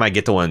 every time I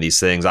get to one of these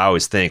things, I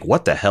always think,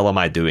 what the hell am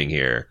I doing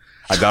here?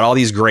 I've got all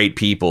these great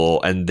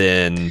people, and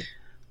then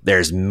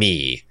there's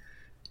me.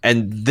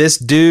 And this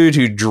dude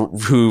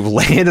who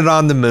landed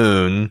on the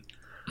moon,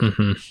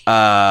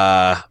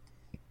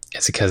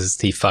 it's because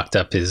he fucked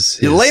up his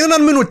he landed on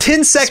the moon with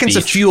 10 seconds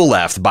of fuel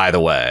left, by the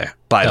way.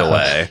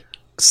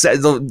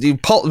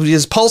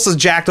 His pulse is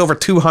jacked over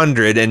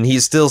 200, and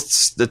he's still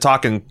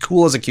talking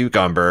cool as a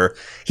cucumber.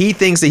 He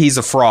thinks that he's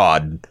a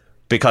fraud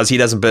because he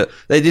doesn't. But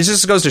it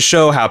just goes to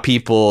show how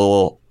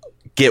people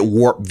get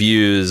warped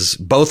views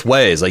both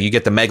ways. Like, you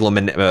get the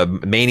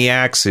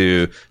megalomaniacs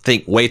who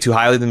think way too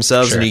highly of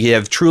themselves, and you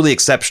have truly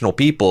exceptional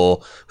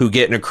people who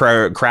get in a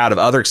crowd of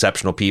other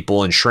exceptional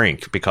people and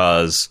shrink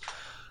because,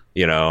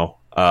 it's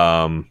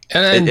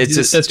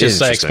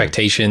just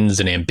expectations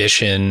and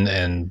ambition,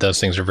 and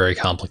those things are very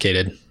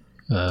complicated.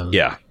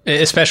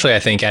 Especially I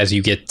think as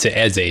you get to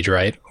Ed's age,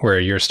 right, where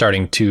you're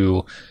starting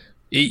to,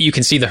 you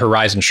can see the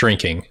horizon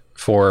shrinking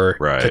for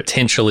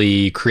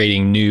potentially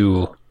creating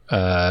new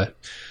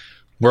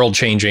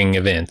world-changing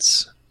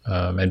events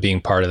and being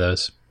part of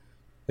those.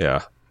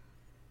 Yeah.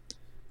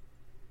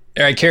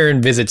 All right,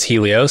 Karen visits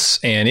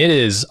Helios, and it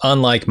is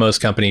unlike most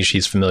companies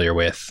she's familiar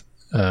with.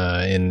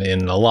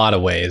 In a lot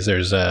of ways.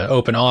 There's an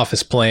open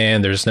office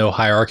plan. There's no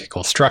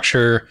hierarchical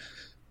structure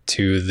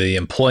to the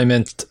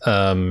employment.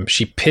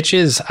 She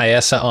pitches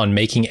Ayesa on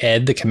making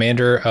Ed the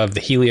commander of the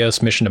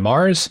Helios mission to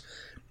Mars.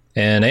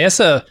 And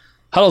Ayesa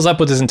huddles up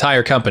with his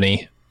entire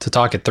company to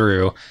talk it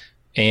through.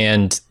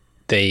 And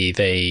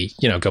they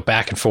go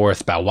back and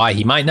forth about why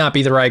he might not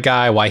be the right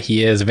guy, why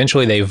he is.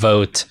 Eventually they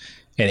vote,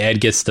 and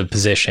Ed gets the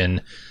position.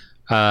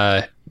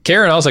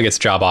 Karen also gets a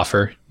job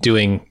offer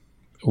doing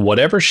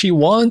whatever she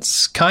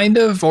wants, kind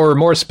of, or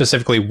more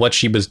specifically, what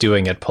she was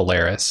doing at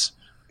Polaris.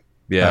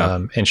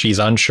 Yeah. And she's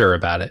unsure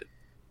about it.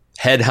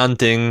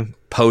 Headhunting,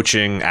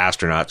 poaching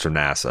astronauts from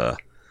NASA.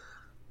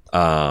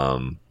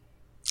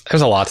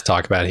 There's a lot to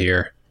talk about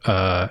here,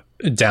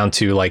 down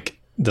to like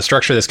the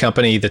structure of this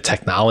company, the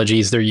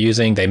technologies they're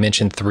using. They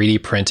mentioned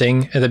 3D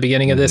printing at the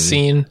beginning of this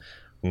scene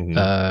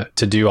to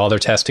do all their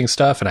testing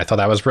stuff. And I thought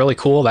that was really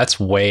cool. That's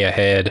way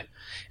ahead.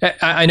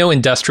 I know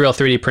industrial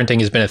 3D printing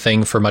has been a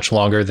thing for much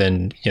longer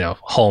than,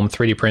 home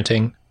 3D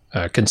printing,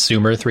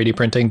 consumer 3D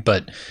printing,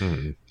 but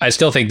I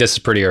still think this is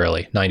pretty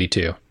early,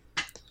 92.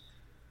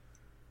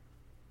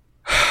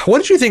 What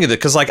did you think of it?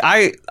 Because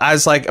I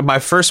was like, my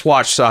first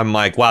watch, so I'm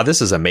like, wow,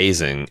 this is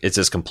amazing. It's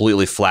just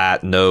completely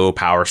flat, no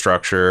power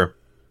structure.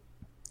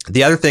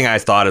 The other thing I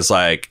thought is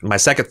my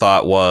second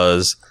thought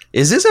was,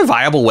 is this a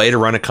viable way to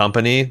run a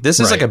company? This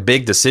is a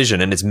big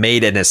decision, and it's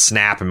made in a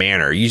snap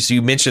manner.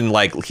 You mentioned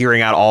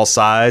hearing out all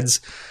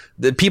sides.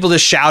 The people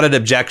just shouted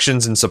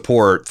objections and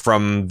support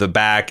from the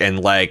back,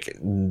 and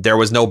there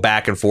was no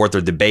back and forth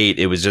or debate.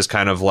 It was just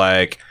kind of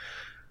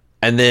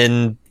and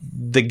then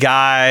the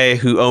guy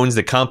who owns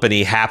the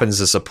company happens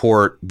to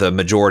support the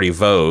majority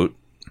vote.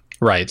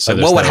 Right. So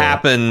what would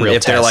happen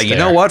if they're like, you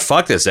know what?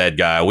 Fuck this Ed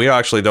guy. We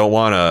actually don't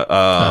want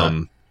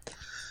to.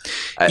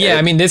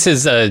 I mean, this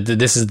is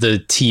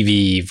the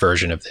TV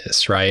version of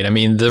this, right? I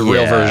mean, the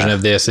real version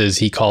of this is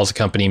he calls a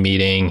company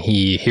meeting,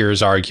 he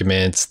hears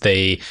arguments,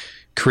 they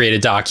create a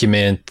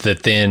document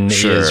that then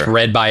is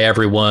read by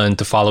everyone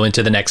to follow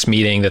into the next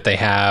meeting that they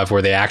have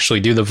where they actually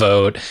do the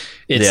vote.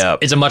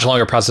 It's a much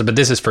longer process, but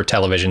this is for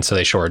television, so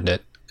they shortened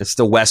it. It's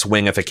the West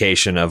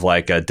Wingification of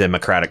a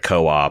democratic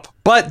co-op.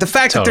 But the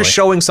fact that they're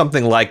showing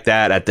something like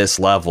that at this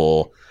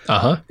level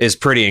is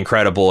pretty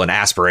incredible and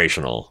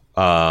aspirational.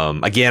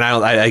 Again,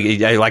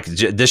 I like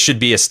this should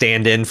be a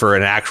stand-in for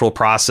an actual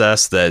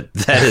process that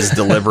is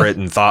deliberate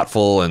and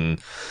thoughtful. And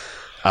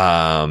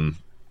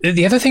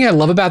the other thing I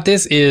love about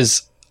this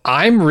is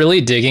I'm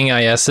really digging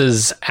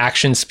IS's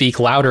action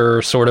speak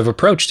louder sort of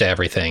approach to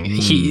everything.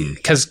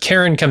 Because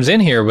Karen comes in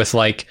here with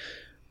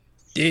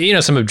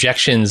some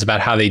objections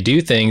about how they do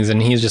things,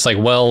 and he's just like,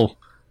 well,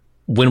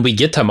 when we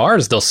get to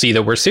Mars, they'll see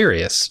that we're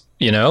serious.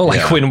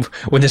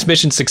 When this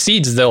mission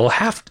succeeds,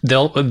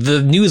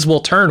 the news will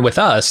turn with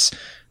us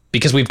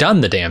because we've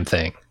done the damn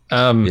thing.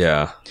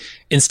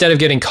 Instead of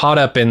getting caught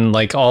up in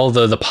all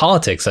the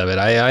politics of it.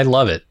 I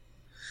love it.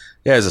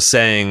 Yeah, there's a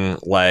saying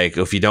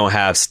if you don't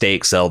have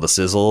steak, sell the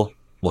sizzle.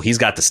 Well, he's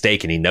got the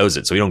steak and he knows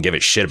it, so he don't give a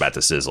shit about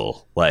the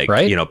sizzle.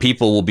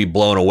 People will be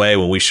blown away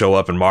when we show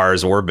up in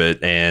Mars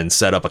orbit and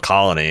set up a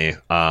colony.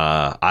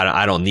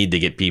 I don't need to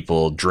get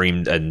people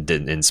dreamed and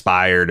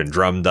inspired and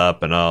drummed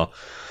up and all.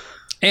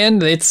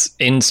 And it's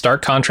in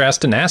stark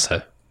contrast to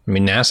NASA. I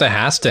mean, NASA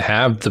has to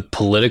have the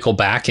political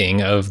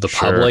backing of the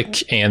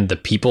public and the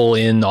people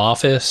in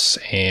office,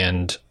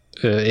 and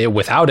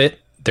without it,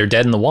 they're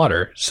dead in the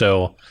water.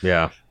 So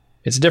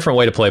it's a different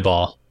way to play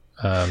ball.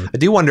 I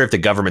do wonder if the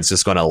government's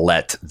just going to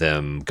let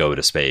them go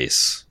to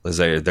space. Is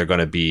they're going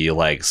to be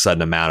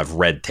sudden amount of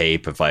red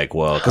tape of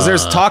because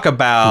there's talk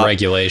about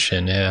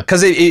regulation,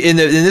 because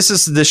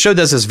the show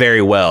does this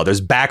very well.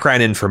 There's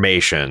background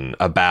information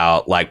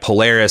about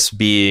Polaris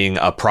being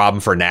a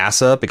problem for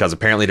NASA because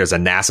apparently there's a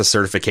NASA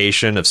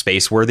certification of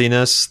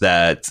spaceworthiness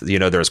that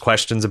there's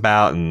questions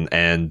about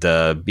and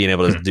being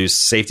able to do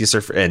safety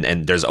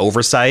and there's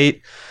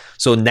oversight.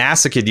 So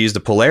NASA could use the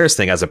Polaris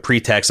thing as a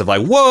pretext of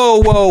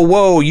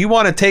whoa, you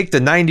want to take the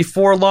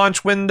 94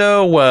 launch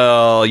window?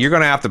 Well, you're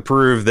going to have to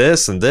prove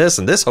this and this,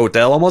 and this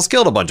hotel almost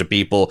killed a bunch of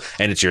people,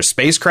 and it's your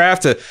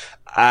spacecraft.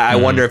 I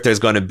wonder if there's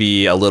going to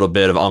be a little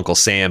bit of Uncle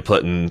Sam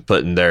putting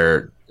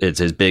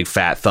his big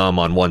fat thumb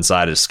on one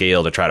side of the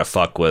scale to try to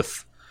fuck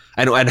with.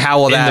 And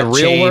how will that change?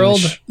 In the real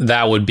world,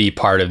 that would be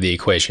part of the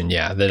equation,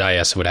 that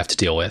IS would have to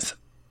deal with.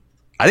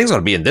 I think it's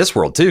going to be in this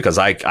world, too, because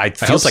I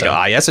feel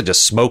IS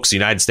just smokes the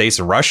United States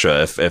and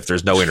Russia if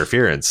there's no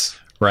interference.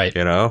 Right.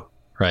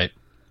 Right.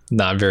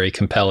 Not very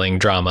compelling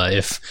drama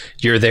if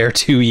you're there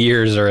 2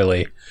 years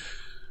early.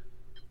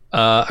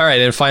 All right.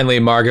 And finally,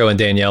 Margot and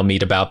Danielle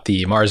meet about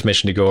the Mars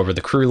mission to go over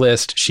the crew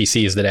list. She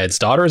sees that Ed's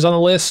daughter is on the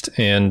list,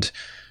 and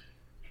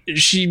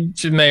she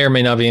may or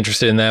may not be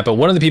interested in that. But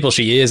one of the people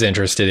she is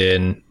interested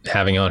in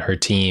having on her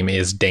team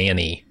is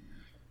Danny.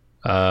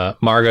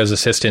 Margot's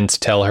assistants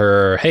tell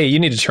her, hey, you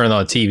need to turn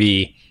on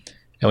TV.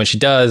 And when she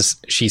does,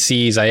 she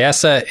sees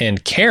Issa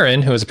and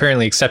Karen, who has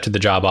apparently accepted the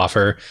job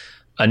offer,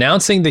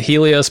 announcing the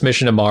Helios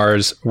mission to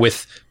Mars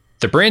with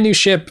the brand new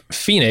ship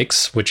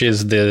Phoenix, which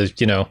is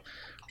the,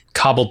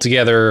 cobbled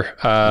together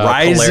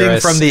rising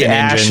Polaris from the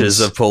engines. Ashes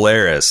of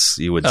Polaris,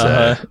 you would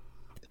say.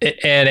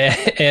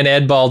 And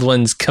Ed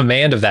Baldwin's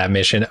command of that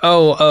mission.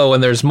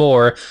 And there's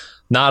more.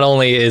 Not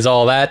only is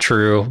all that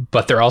true,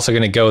 but they're also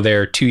going to go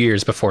there 2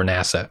 years before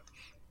NASA.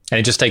 And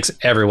it just takes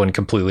everyone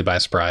completely by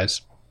surprise.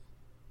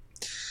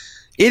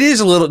 It is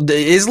a little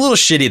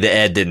shitty that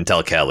Ed didn't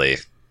tell Kelly.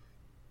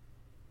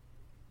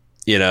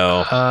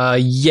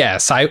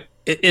 Yes,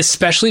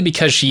 especially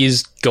because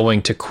she's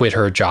going to quit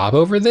her job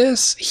over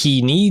this.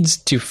 He needs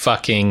to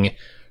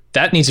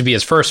that needs to be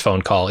his first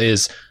phone call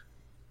is,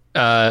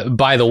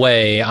 by the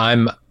way,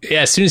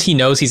 as soon as he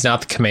knows he's not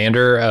the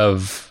commander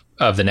of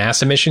the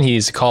NASA mission, he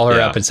needs to call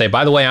her up and say,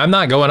 by the way, I'm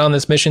not going on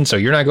this mission, so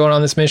you're not going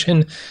on this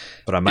mission.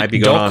 But I might be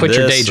going on this. Don't quit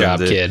your day job,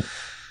 kid.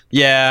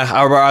 Yeah,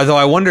 although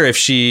I wonder if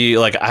she,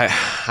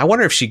 I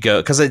wonder if she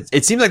because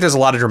it seems like there's a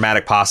lot of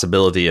dramatic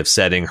possibility of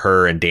setting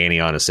her and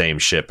Danny on the same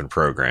ship and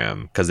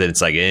program. Because then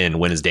it's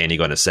when is Danny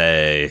going to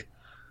say,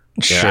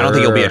 Yeah, I don't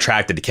think he'll be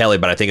attracted to Kelly,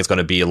 but I think it's going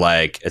to be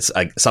like it's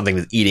like something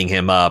that's eating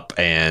him up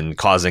and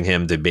causing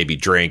him to maybe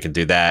drink and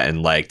do that,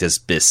 and like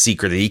this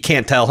secret that he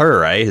can't tell her,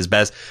 right? His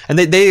best, and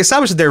they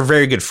established that they're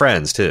very good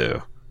friends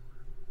too.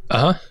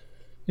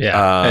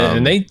 Yeah,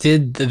 and they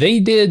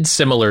did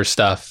similar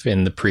stuff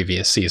in the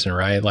previous season,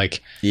 right?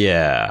 Like,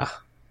 yeah,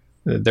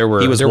 there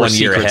were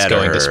secrets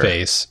going to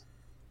space.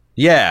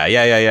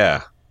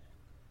 Yeah.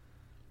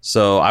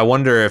 So I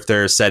wonder if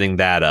they're setting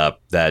that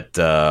up, that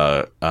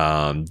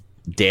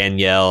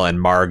Danielle and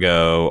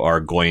Margot are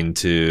going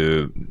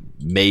to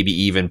maybe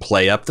even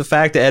play up the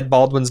fact that Ed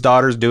Baldwin's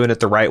daughter's doing it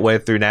the right way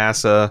through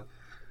NASA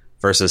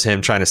versus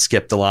him trying to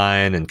skip the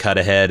line and cut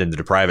ahead into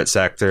the private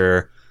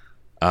sector.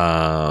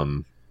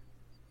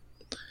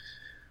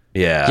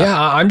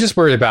 Yeah, I'm just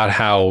worried about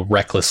how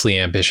recklessly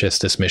ambitious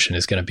this mission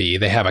is going to be.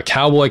 They have a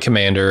cowboy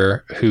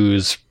commander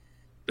who's,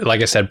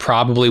 like I said,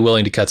 probably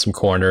willing to cut some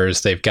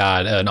corners. They've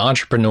got an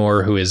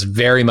entrepreneur who is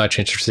very much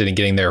interested in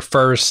getting there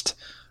first.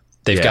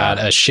 They've got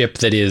a ship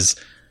that is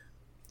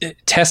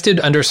tested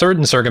under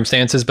certain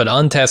circumstances, but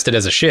untested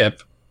as a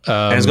ship.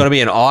 And it's going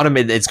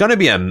to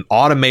be an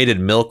automated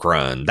milk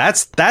run.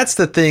 That's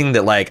the thing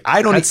that, like,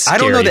 I don't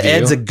know that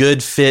Ed's a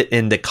good fit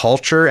in the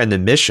culture and the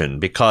mission,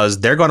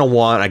 because they're going to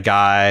want a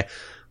guy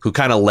who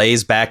kind of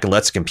lays back and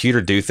lets the computer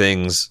do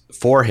things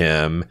for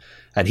him,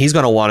 and he's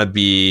going to want to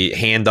be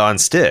hand on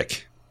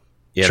stick,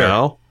 you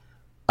know?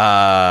 And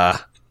I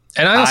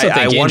also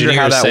think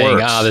engineers saying,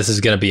 this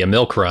is going to be a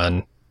milk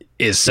run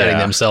is setting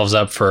themselves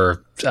up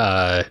for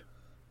a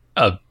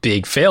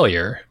big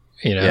failure.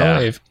 You know,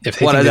 if they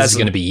think this is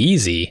going to be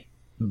easy,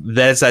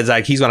 that's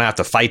like he's going to have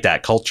to fight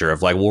that culture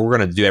of like, well, we're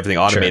going to do everything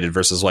automated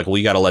versus like, well,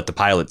 you got to let the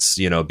pilots,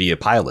 be a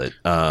pilot.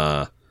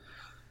 I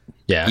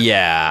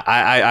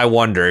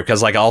wonder,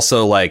 because like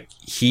also like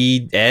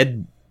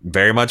Ed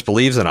very much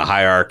believes in a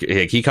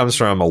hierarchy. He comes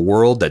from a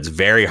world that's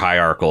very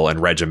hierarchical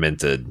and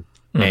regimented.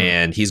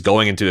 And he's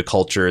going into a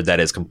culture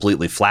that is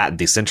completely flat and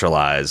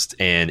decentralized.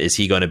 And is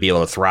he going to be able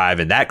to thrive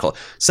in that culture?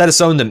 Set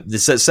aside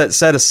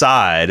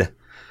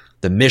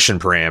the mission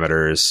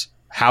parameters.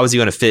 How is he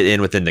going to fit in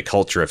within the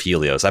culture of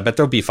Helios? I bet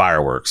there'll be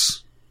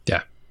fireworks.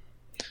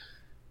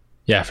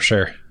 Yeah, for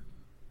sure.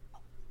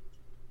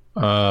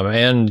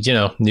 And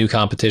new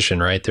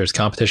competition, right? There's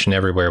competition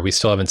everywhere. We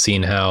still haven't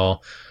seen how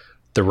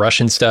the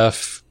Russian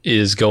stuff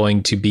is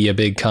going to be a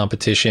big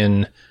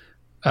competition.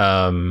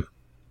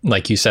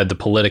 Like you said, the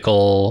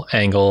political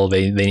angle,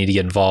 they need to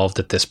get involved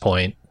at this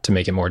point to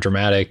make it more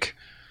dramatic.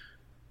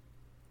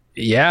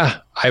 Yeah,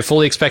 I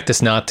fully expect this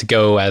not to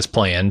go as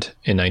planned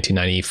in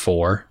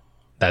 1994.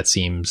 That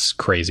seems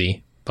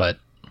crazy, but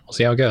we'll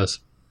see how it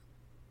goes.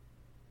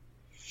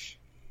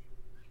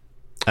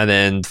 And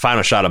then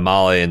final shot of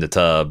Molly in the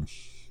tub.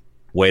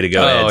 Way to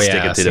go, Ed.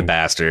 Stick it to the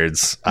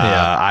bastards.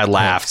 I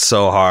laughed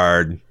so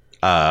hard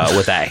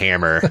with that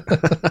hammer.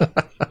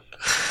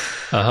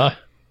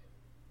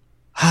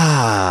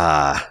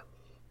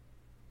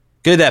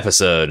 Good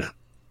episode.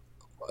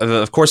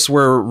 Of course,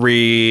 we're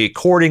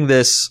recording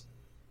this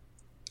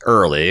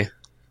early.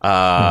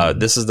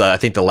 This is I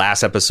think the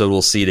last episode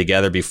we'll see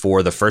together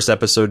before the first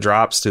episode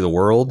drops to the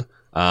world.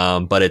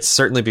 But it's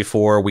certainly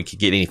before we could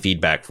get any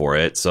feedback for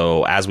it.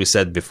 So as we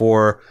said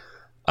before,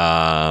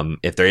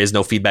 if there is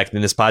no feedback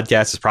in this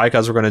podcast, it's probably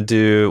because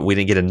we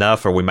didn't get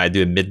enough, or we might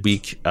do a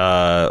midweek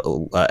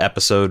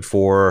episode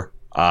for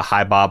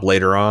Hi Bob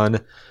later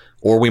on.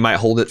 Or we might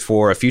hold it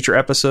for a future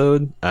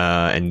episode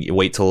and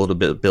wait till a little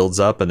bit builds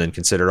up and then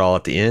consider it all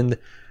at the end.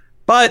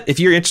 But if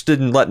you're interested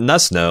in letting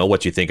us know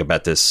what you think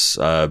about this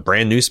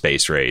brand new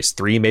space race,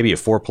 3, maybe a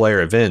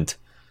 4-player event,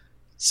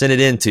 send it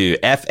in to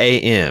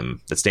FAM,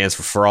 that stands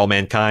for All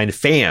Mankind,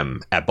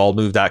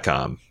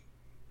 fam@baldmove.com.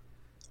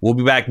 We'll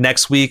be back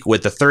next week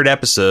with the 3rd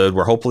episode,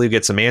 where hopefully we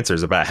get some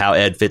answers about how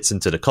Ed fits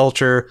into the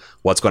culture,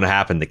 what's going to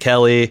happen to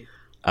Kelly.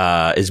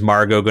 Is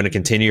Margot going to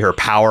continue her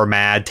power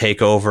mad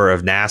takeover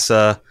of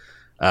NASA?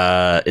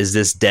 Is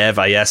this Dev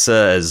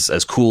Ayesa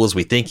as cool as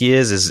we think he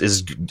is?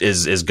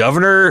 Is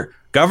Governor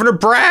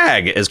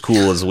Bragg as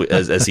cool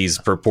as he's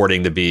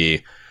purporting to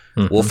be?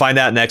 We'll find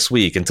out next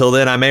week. Until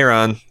then, I'm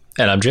Aaron.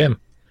 And I'm Jim.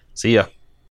 See ya.